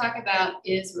we're going to talk about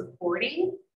is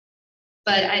reporting.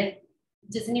 But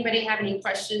does anybody have any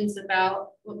questions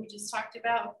about what we just talked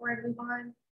about before I move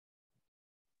on?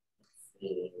 Let's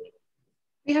see.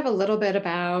 We have a little bit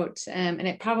about, and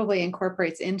it probably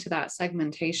incorporates into that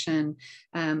segmentation,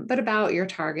 but about your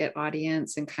target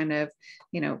audience and kind of,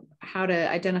 how to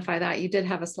identify that. You did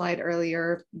have a slide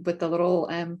earlier with the little,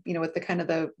 with the kind of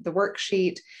the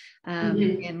worksheet,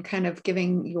 and kind of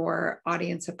giving your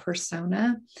audience a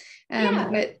persona.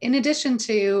 But in addition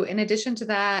to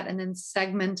that, and then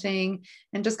segmenting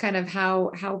and just kind of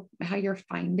how you're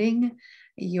finding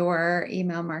your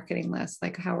email marketing list,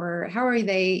 like how are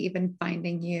they even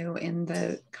finding you in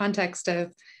the context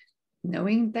of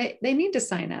knowing that they need to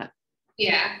sign up?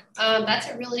 Yeah, that's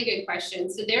a really good question.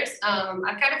 So there's, I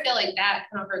kind of feel like that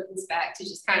kind of harkens back to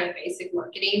just kind of basic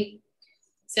marketing.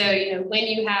 So, when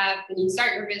you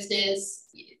start your business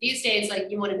these days, like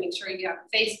you want to make sure you have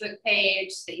a Facebook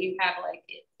page, that you have like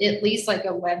at least like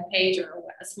a web page or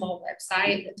a small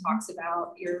website that talks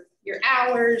about your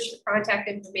hours, your contact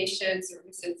information,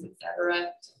 services,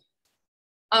 etc.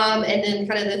 And then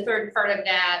kind of the third part of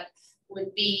that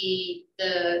would be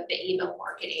the email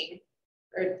marketing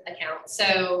or account.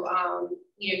 So,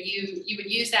 you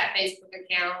would use that Facebook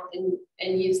account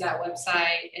and use that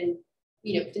website and,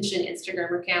 potentially an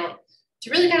Instagram account to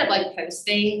really kind of like post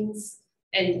things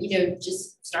and,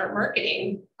 just start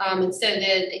marketing. And so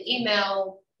the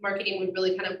on marketing would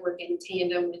really kind of work in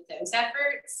tandem with those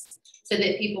efforts so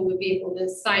that people would be able to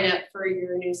sign up for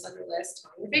your newsletter list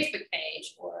on your Facebook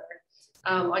page, or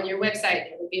on your website,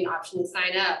 there would be an option to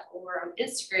sign up, or on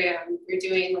Instagram, you're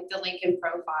doing like the link in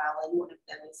profile and one of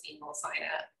them is email sign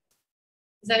up.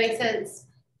 Does that make sense?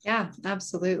 Yeah,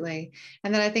 absolutely.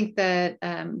 And then I think that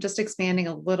just expanding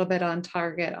a little bit on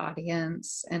target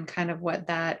audience and kind of what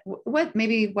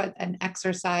an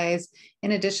exercise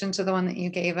in addition to the one that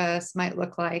you gave us might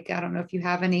look like. I don't know if you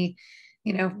have any,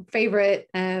 favorite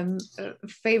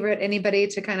anybody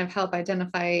to kind of help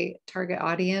identify target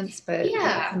audience, but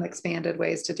some expanded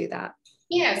ways to do that.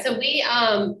 Yeah, so we,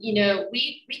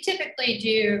 we typically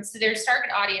do, so there's target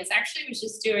audience. Actually, I was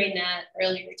just doing that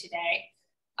earlier today.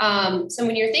 So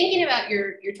when you're thinking about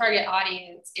your target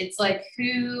audience, it's like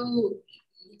who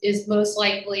is most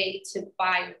likely to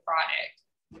buy your product.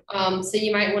 So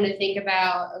you might want to think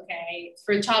about, okay,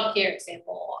 for childcare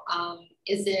example,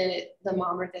 is it the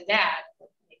mom or the dad?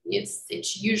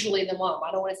 It's usually the mom.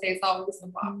 I don't want to say it's always the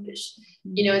mom, but it's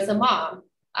a mom.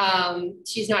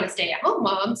 She's not a stay-at-home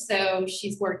mom, so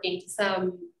she's working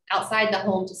outside the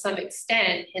home to some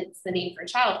extent, hence the need for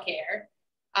childcare.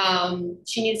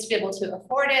 She needs to be able to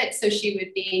afford it, so she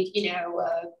would need,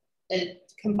 a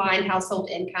combined household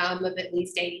income of at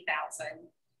least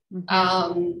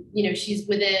 $80,000. She's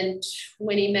within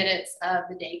 20 minutes of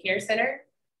the daycare center.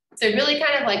 So really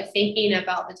kind of like thinking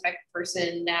about the type of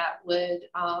person that would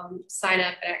sign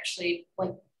up and actually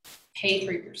like pay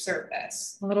for your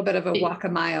service. A little bit of a walk a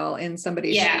mile in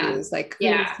somebody's shoes, like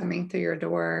who's coming through your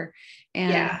door.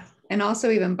 And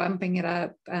also even bumping it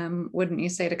up, wouldn't you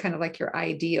say, to kind of like your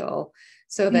ideal,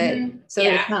 so that that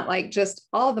it's not like just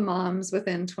all the moms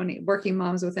working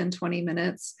moms within 20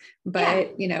 minutes,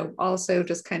 but also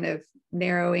just kind of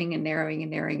narrowing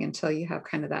until you have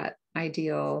kind of that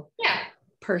ideal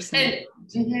person.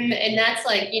 And that's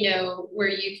like, where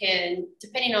you can,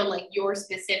 depending on like your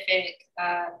specific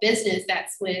business,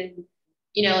 that's when,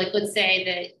 like let's say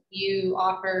that you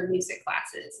offer music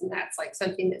classes and that's like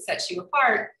something that sets you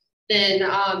apart, then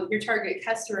your target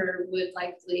customer would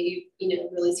likely,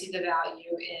 really see the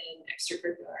value in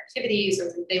extracurricular activities,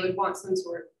 or they would want some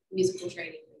sort of musical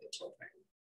training for their children.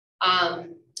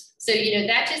 So,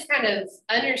 that just kind of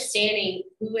understanding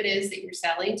who it is that you're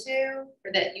selling to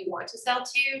or that you want to sell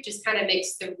to just kind of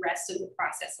makes the rest of the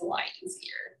process a lot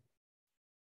easier.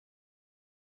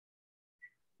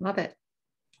 Love it.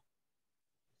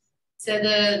 So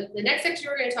the next section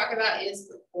we're going to talk about is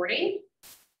reporting.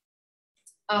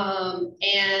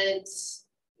 And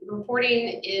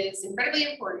reporting is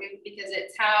incredibly important because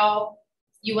it's how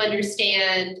you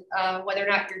understand whether or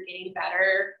not you're getting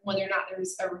better, whether or not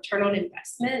there's a return on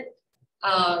investment,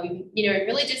 you know, and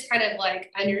really just kind of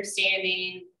like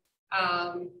understanding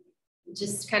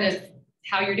just kind of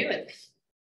how you're doing.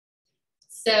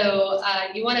 So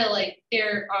you want to like,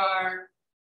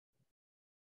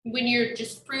 when you're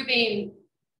just proving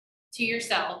to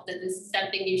yourself that this is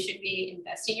something you should be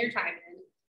investing your time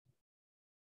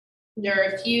in, there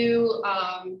are a few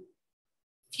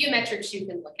metrics you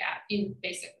can look at, few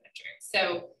basic metrics.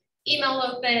 So email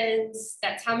opens,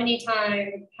 that's how many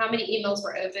emails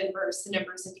were opened versus the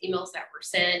numbers of emails that were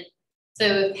sent. So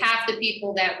if half the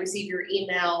people that receive your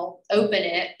email open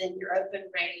it, then your open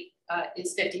rate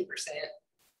is 50%.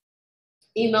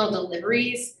 Email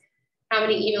deliveries, how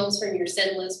many emails from your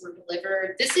send list were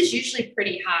delivered. This is usually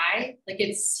pretty high, like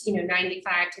it's, you know,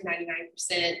 95 to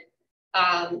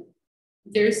 99%.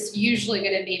 There's usually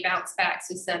going to be bounce backs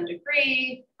to some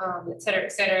degree, et cetera,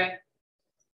 et cetera.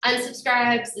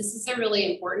 Unsubscribes, this is a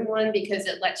really important one because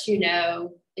it lets you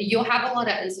know you'll have a lot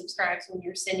of unsubscribes when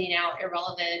you're sending out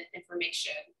irrelevant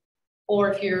information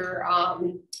or if you're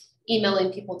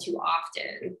emailing people too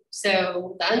often.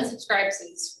 So the unsubscribes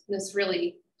is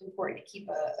really important to keep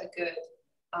a good,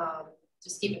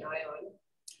 just keep an eye on.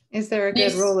 Is there a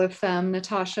good rule of thumb,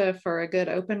 Natasha, for a good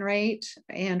open rate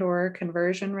and or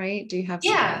conversion rate? Do you have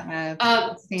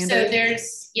some standard?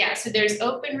 So there's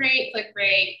open rate, click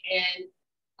rate,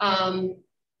 and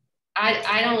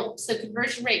so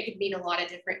conversion rate could mean a lot of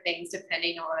different things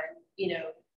depending on, you know,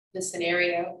 the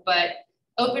scenario, but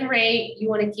open rate, you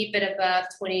want to keep it above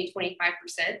 20,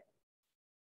 25%.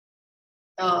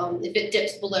 If it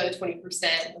dips below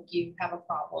 20%, like you have a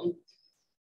problem.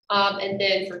 And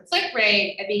then for click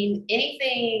rate, I mean,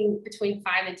 anything between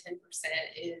 5 and 10%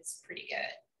 is pretty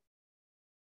good.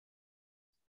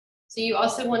 So you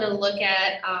also want to look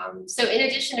at, so in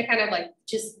addition to kind of like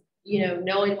just, you know,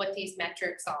 knowing what these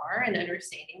metrics are and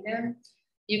understanding them,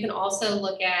 you can also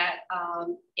look at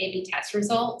A/B test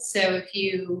results. So if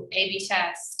you A/B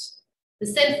test the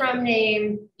send from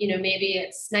name, you know, maybe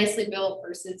it's nicely built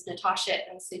versus Natasha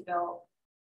at nicely built.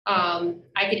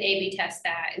 I could A/B test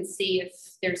that and see if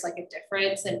there's like a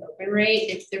difference in open rate.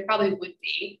 If there probably would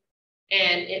be,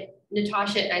 and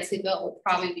Natasha at nicely built would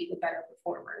probably be the better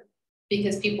performer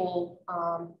because people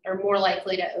are more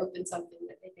likely to open something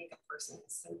that they think a person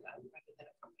has sent them rather than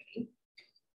a company.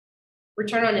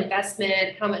 Return on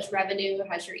investment, how much revenue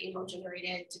has your email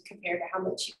generated to compare to how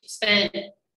much you spent.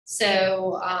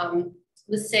 So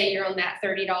let's say you're on that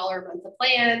 $30 monthly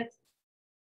plan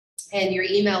and your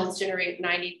emails generate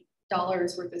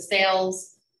 $90 worth of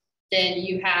sales, then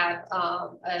you have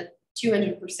a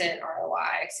 200%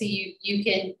 ROI. So you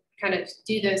can kind of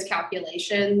do those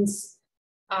calculations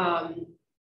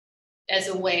as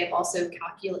a way of also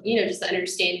calculating, you know, just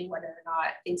understanding whether or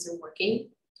not things are working.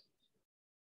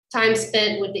 Time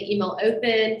spent with the email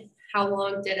open, how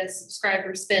long did a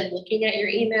subscriber spend looking at your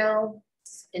email?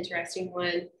 Interesting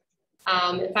one.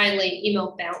 And finally,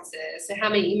 email bounces. So how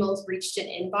many emails reached an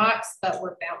inbox but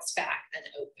were bounced back and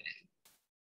open?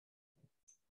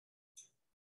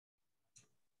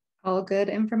 All good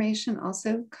information,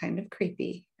 also kind of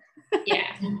creepy.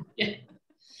 Yeah.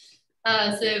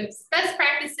 So best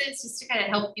practices just to kind of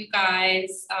help you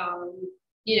guys,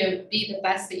 you know, be the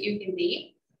best that you can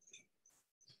be.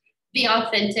 Be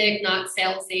authentic, not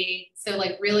salesy. So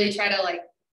like really try to like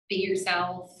be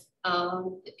yourself.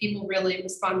 People really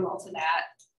respond well to that.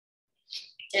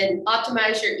 And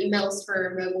optimize your emails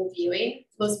for mobile viewing.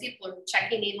 Most people are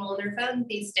checking email on their phone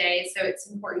these days, so it's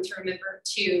important to remember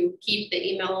to keep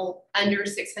the email under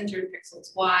 600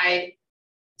 pixels wide,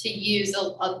 to use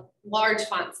a large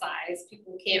font size.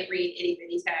 People can't read itty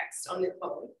bitty text on their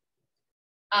phone.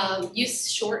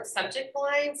 Use short subject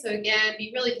lines. So again,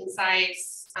 be really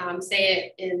concise, say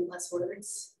it in less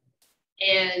words.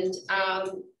 And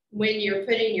when you're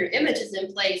putting your images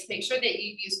in place, make sure that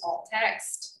you use alt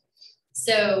text.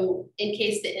 So in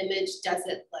case the image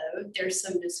doesn't load, there's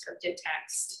some descriptive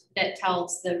text that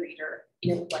tells the reader,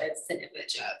 you know, what it's an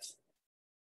image of.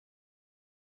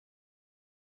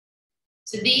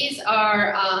 So these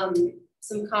are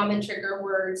some common trigger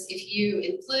words. If you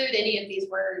include any of these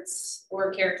words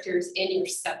or characters in your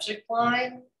subject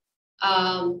line,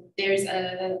 there's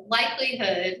a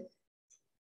likelihood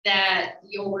that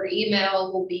your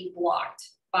email will be blocked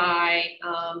by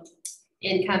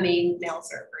incoming mail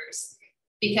servers,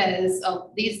 because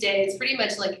these days, pretty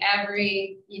much like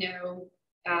every, you know,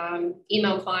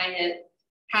 email client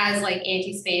has like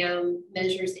anti-spam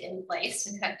measures in place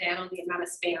to cut down on the amount of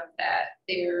spam that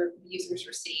their users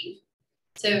receive.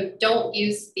 So don't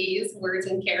use these words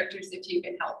and characters if you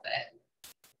can help it.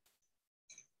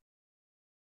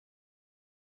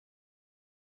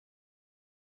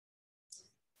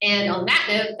 And on that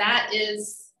note, that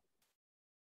is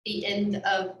the end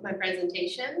of my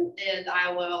presentation, and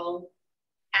I will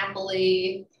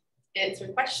happily answer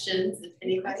questions if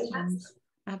anybody has them.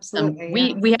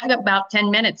 Absolutely. We have about 10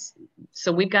 minutes,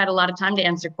 so we've got a lot of time to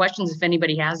answer questions if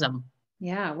anybody has them.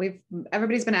 Yeah,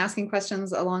 everybody's been asking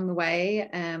questions along the way.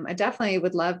 I definitely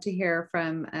would love to hear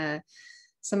from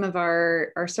some of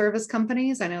our service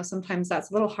companies. I know sometimes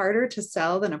that's a little harder to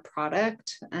sell than a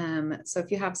product. So if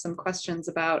you have some questions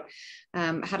about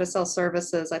how to sell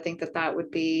services, I think that would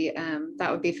be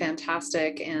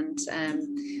fantastic, and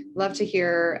love to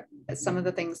hear some of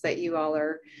the things that you all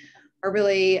are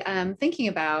really thinking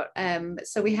about.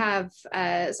 So we have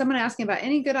someone asking about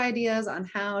any good ideas on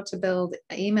how to build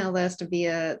an email list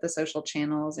via the social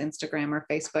channels, Instagram or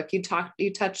Facebook.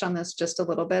 You touched on this just a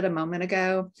little bit a moment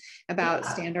ago about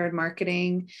standard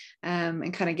marketing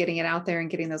and kind of getting it out there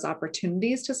and getting those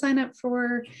opportunities to sign up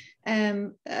for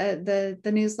the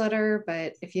newsletter.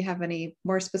 But if you have any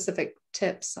more specific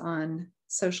tips on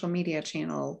social media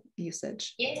channel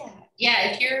usage. Yeah.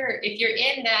 If you're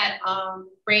in that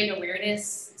brand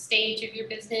awareness stage of your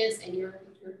business and you're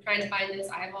trying to find those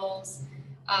eyeballs,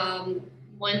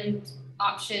 one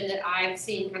option that I've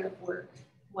seen kind of work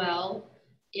well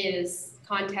is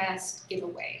contest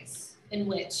giveaways, in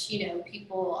which, you know,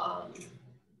 people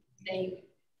they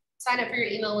sign up for your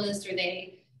email list, or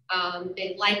they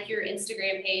like your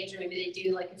Instagram page, or maybe they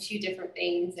do like a few different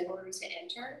things in order to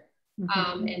enter.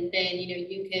 And then, you know,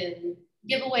 you can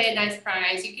give away a nice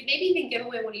prize. You can maybe even give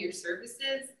away one of your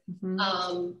services.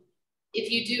 If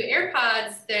you do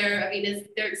AirPods, they're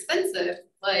expensive,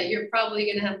 but you're probably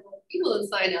going to have more people to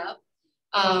sign up.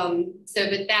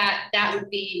 But that would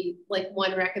be like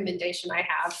one recommendation I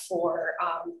have for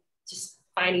just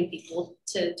finding people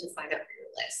to sign up for your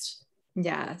list.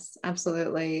 Yes,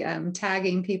 absolutely.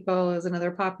 Tagging people is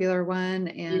another popular one.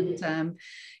 And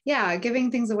yeah, giving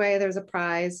things away, there's a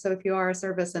prize. So if you are a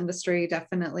service industry,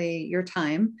 definitely your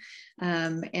time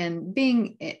and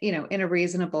being, you know, in a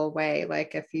reasonable way.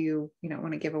 Like if you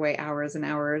want to give away hours and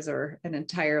hours or an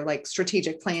entire like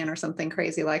strategic plan or something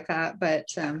crazy like that, but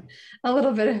a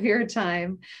little bit of your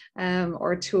time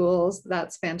or tools,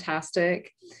 that's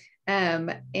fantastic.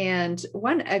 And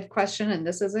one question, and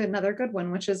this is another good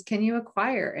one, which is, can you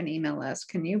acquire an email list?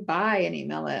 Can you buy an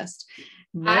email list?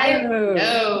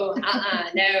 No,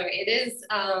 it is,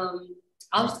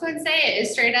 I'll just go ahead and say it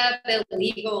is straight up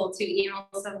illegal to email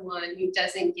someone who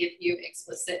doesn't give you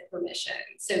explicit permission.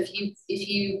 So if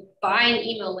you buy an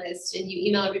email list and you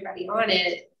email everybody on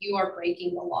it, you are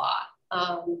breaking the law.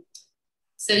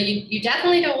 So you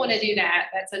definitely don't want to do that.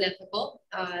 That's unethical,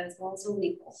 as well as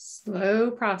illegal. Slow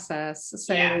process.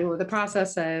 So the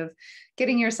process of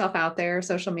getting yourself out there,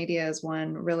 social media is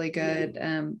one really good,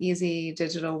 easy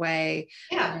digital way.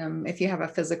 If you have a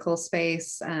physical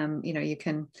space, you know, you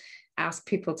can ask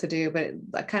people to do,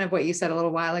 but kind of what you said a little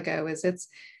while ago is it's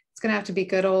going to have to be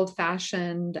good old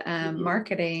fashioned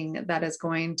marketing that is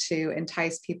going to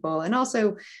entice people. And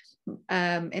also,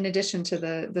 in addition to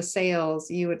the sales,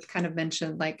 you would kind of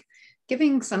mention like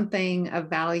giving something of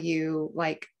value,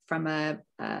 like from a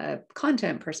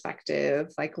content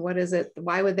perspective, like what is it?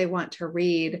 Why would they want to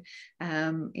read,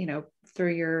 you know,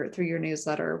 through your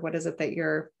newsletter? What is it that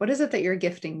you're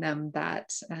gifting them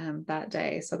that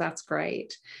day? So that's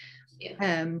great.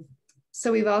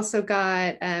 So we've also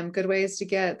got good ways to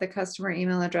get the customer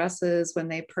email addresses when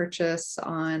they purchase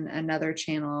on another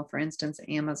channel, for instance,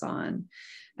 Amazon.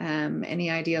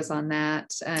 Any ideas on that?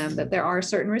 That there are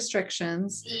certain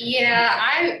restrictions. Yeah,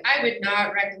 I would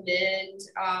not recommend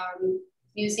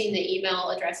using the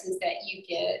email addresses that you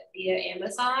get via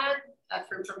Amazon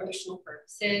for promotional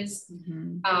purposes.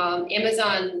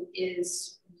 Amazon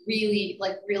is really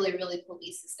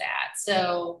polices that.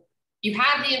 So you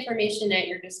have the information at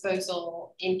your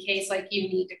disposal in case like you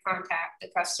need to contact the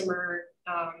customer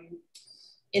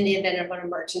in the event of an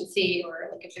emergency, or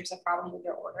like if there's a problem with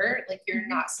your order. Like you're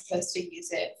not supposed to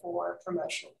use it for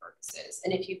promotional purposes.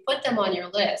 And if you put them on your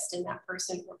list and that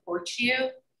person reports you,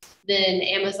 then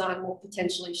Amazon will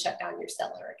potentially shut down your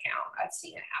seller account. I've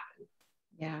seen it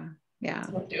happen. Yeah.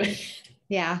 So don't do it.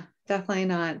 Yeah, definitely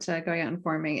not going out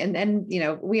informing. And you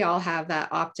know, we all have that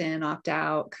opt-in,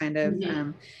 opt-out kind of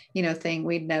you know, thing.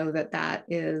 We know that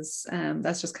is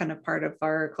that's just kind of part of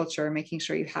our culture, making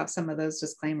sure you have some of those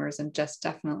disclaimers, and just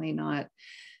definitely not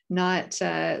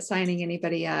signing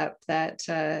anybody up that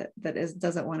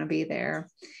doesn't want to be there.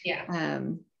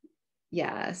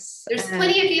 Yes, there's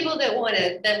plenty of people that want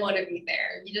to be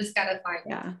there. You just got to find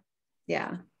them.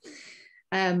 Yeah.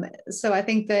 So I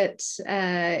think that,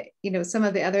 some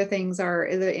of the other things are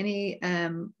there any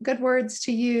good words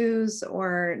to use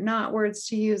or not words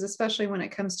to use, especially when it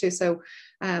comes to,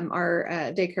 our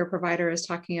daycare provider is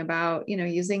talking about,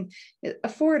 using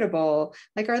affordable,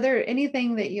 like, are there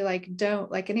anything that you don't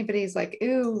like, anybody's like,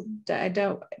 ooh, I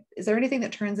don't, is there anything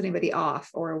that turns anybody off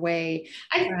or away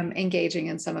from engaging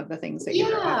in some of the things that you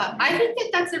provide? I think that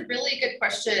that's a really good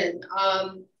question.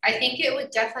 I think it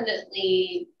would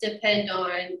definitely depend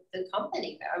on the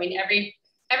company though. I mean,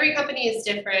 every company is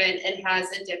different and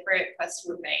has a different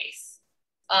customer base.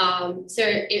 So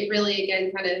it really,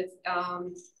 again, kind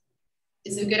of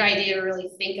is a good idea to really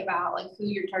think about like who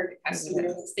your target customer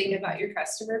is, think about your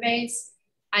customer base.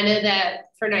 I know that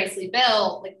for Nicely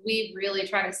Built, like we really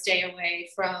try to stay away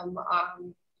from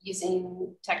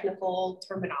using technical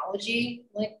terminology.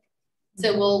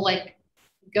 So we'll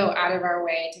go out of our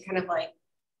way to kind of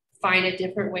find a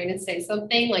different way to say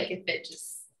something, like if it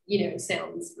just,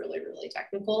 sounds really, really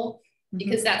technical,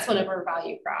 because that's one of our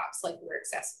value props, like we're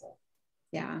accessible.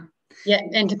 Yeah. Yeah.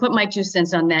 And to put my 2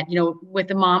 cents on that, with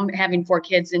the mom having 4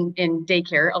 kids in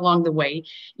daycare along the way,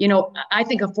 I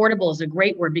think affordable is a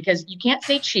great word, because you can't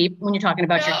say cheap when you're talking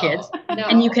about your kids,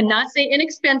 and you cannot say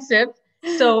inexpensive.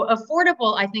 So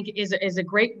affordable, I think, is a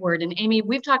great word. And Amy,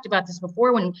 we've talked about this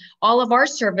before, when all of our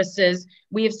services,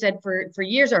 we have said for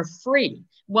years, are free.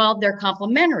 Well, they're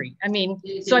complimentary.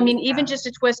 Even just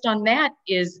a twist on that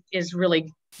is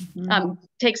really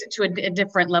takes it to a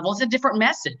different level. It's a different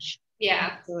message.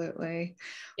 Yeah, absolutely.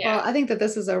 Yeah. Well, I think that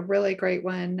this is a really great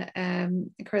one,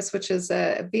 Chris, which is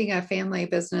being a family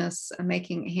business,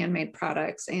 making handmade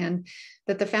products, and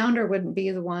that the founder wouldn't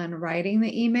be the one writing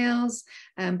the emails.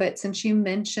 But since you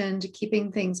mentioned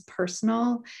keeping things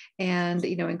personal and,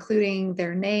 including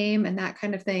their name and that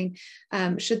kind of thing,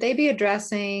 should they be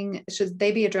addressing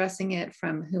it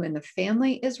from who in the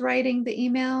family is writing the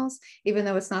emails, even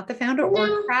though it's not the founder,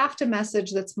 or craft a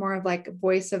message that's more of like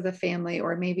voice of the family,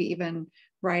 or maybe even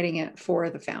writing it for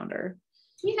the founder?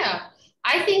 Yeah,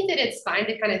 I think that it's fine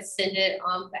to kind of send it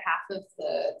on behalf of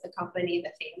the company,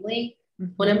 the family.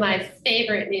 One of my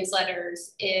favorite newsletters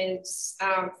is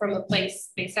from a place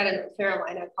based out of North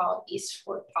Carolina called East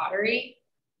Fort Pottery.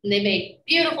 And they make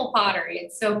beautiful pottery.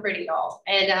 It's so pretty, y'all.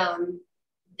 And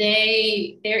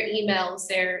their emails,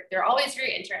 they're always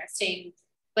very interesting,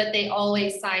 but they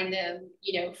always sign them,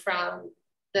 from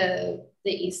the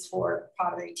East Fort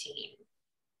Pottery team.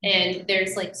 And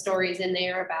there's stories in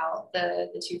there about the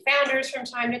 2 founders from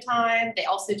time to time. They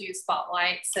also do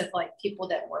spotlights of people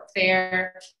that work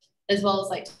there, as well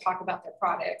as to talk about their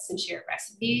products and share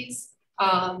recipes.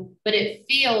 But it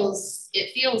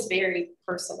feels very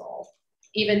personal,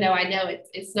 even though I know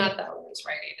it's not the owners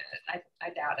writing it. I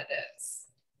doubt it is.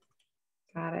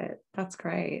 Got it. That's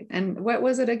great. And what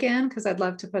was it again? Because I'd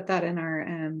love to put that in our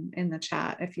in the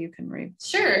chat if you can read.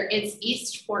 Sure. It's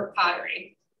East Fort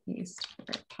Pottery. East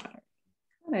Fort Pottery.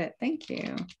 Got it. Thank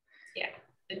you. Yeah,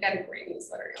 they've got a great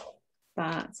newsletter.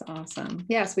 That's awesome.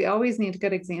 Yes, we always need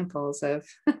good examples of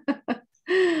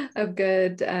of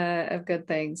good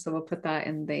things. So we'll put that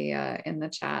in the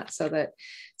chat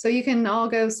so you can all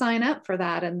go sign up for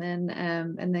that and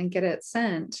then get it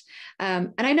sent.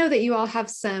 And I know that you all have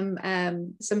some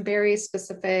very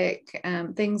specific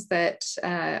things that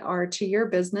are to your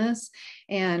business,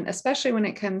 and especially when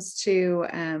it comes to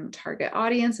target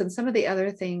audience and some of the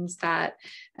other things that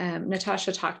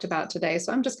Natasha talked about today.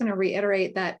 So I'm just going to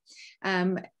reiterate that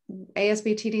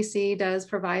ASB TDC does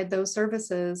provide those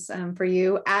services for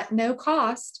you at no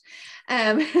cost.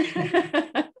 And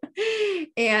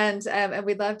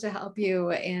we'd love to help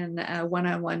you in a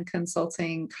one-on-one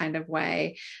consulting kind of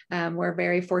way. We're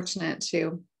very fortunate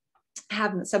to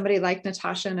have somebody like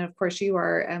Natasha, and of course you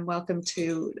are welcome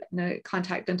to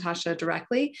contact Natasha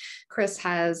directly. Chris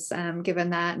has given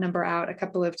that number out a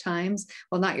couple of times.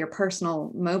 Well, not your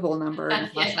personal mobile number,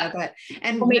 Natasha, but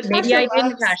maybe I did,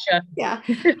 Natasha. Yeah,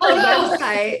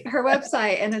 her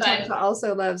website, and Natasha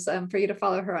also loves for you to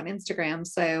follow her on Instagram.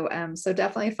 So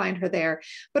definitely find her there,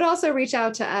 but also reach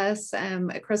out to us.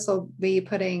 Chris will be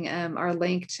putting our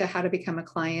link to how to become a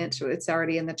client. It's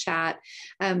already in the chat.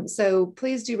 So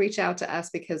please do reach out to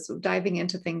us, because diving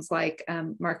into things like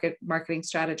marketing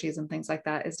strategies and things like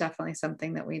that is definitely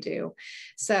something that we do.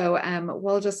 So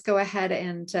we'll just go ahead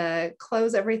and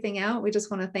close everything out. We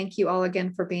just want to thank you all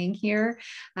again for being here.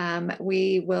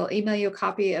 We will email you a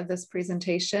copy of this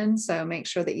presentation, so make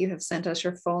sure that you have sent us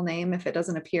your full name if it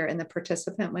doesn't appear in the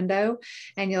participant window,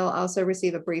 and you'll also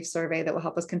receive a brief survey that will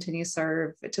help us continue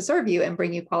to serve you and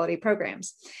bring you quality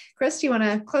programs. Chris, do you want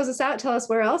to close us out? Tell us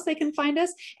where else they can find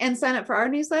us and sign up for our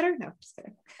newsletter? there? No, just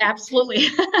kidding. Absolutely.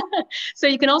 So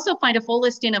you can also find a full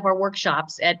listing of our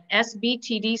workshops at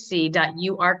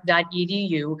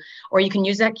sbtdc.uark.edu, or you can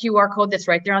use that QR code that's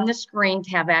right there on the screen to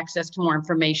have access to more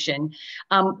information.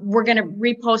 We're going to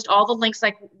repost all the links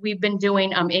like we've been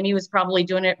doing. Amy was probably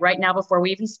doing it right now before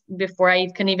I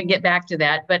can even get back to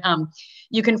that. But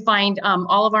you can find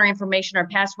all of our information, our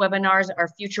past webinars, our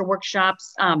future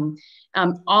workshops,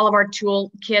 all of our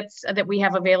tool kits that we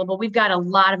have available. We've got a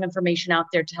lot of information out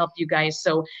there to help you guys.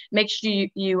 So make sure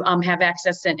you have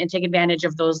access and take advantage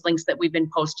of those links that we've been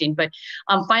posting. But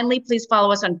finally, please follow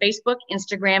us on Facebook,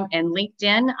 Instagram, and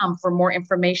LinkedIn for more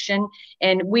information.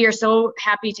 And we are so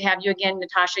happy to have you again,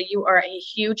 Natasha. You are a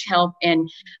huge help. And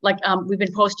like we've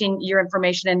been posting your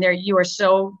information in there. You are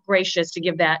so gracious to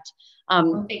give that.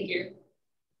 Well, thank you.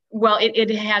 Well,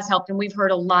 it has helped. And we've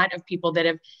heard a lot of people that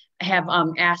have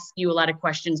asked you a lot of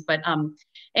questions. But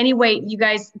anyway, you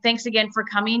guys, thanks again for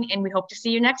coming, and we hope to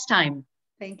see you next time.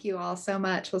 Thank you all so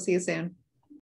much. We'll see you soon.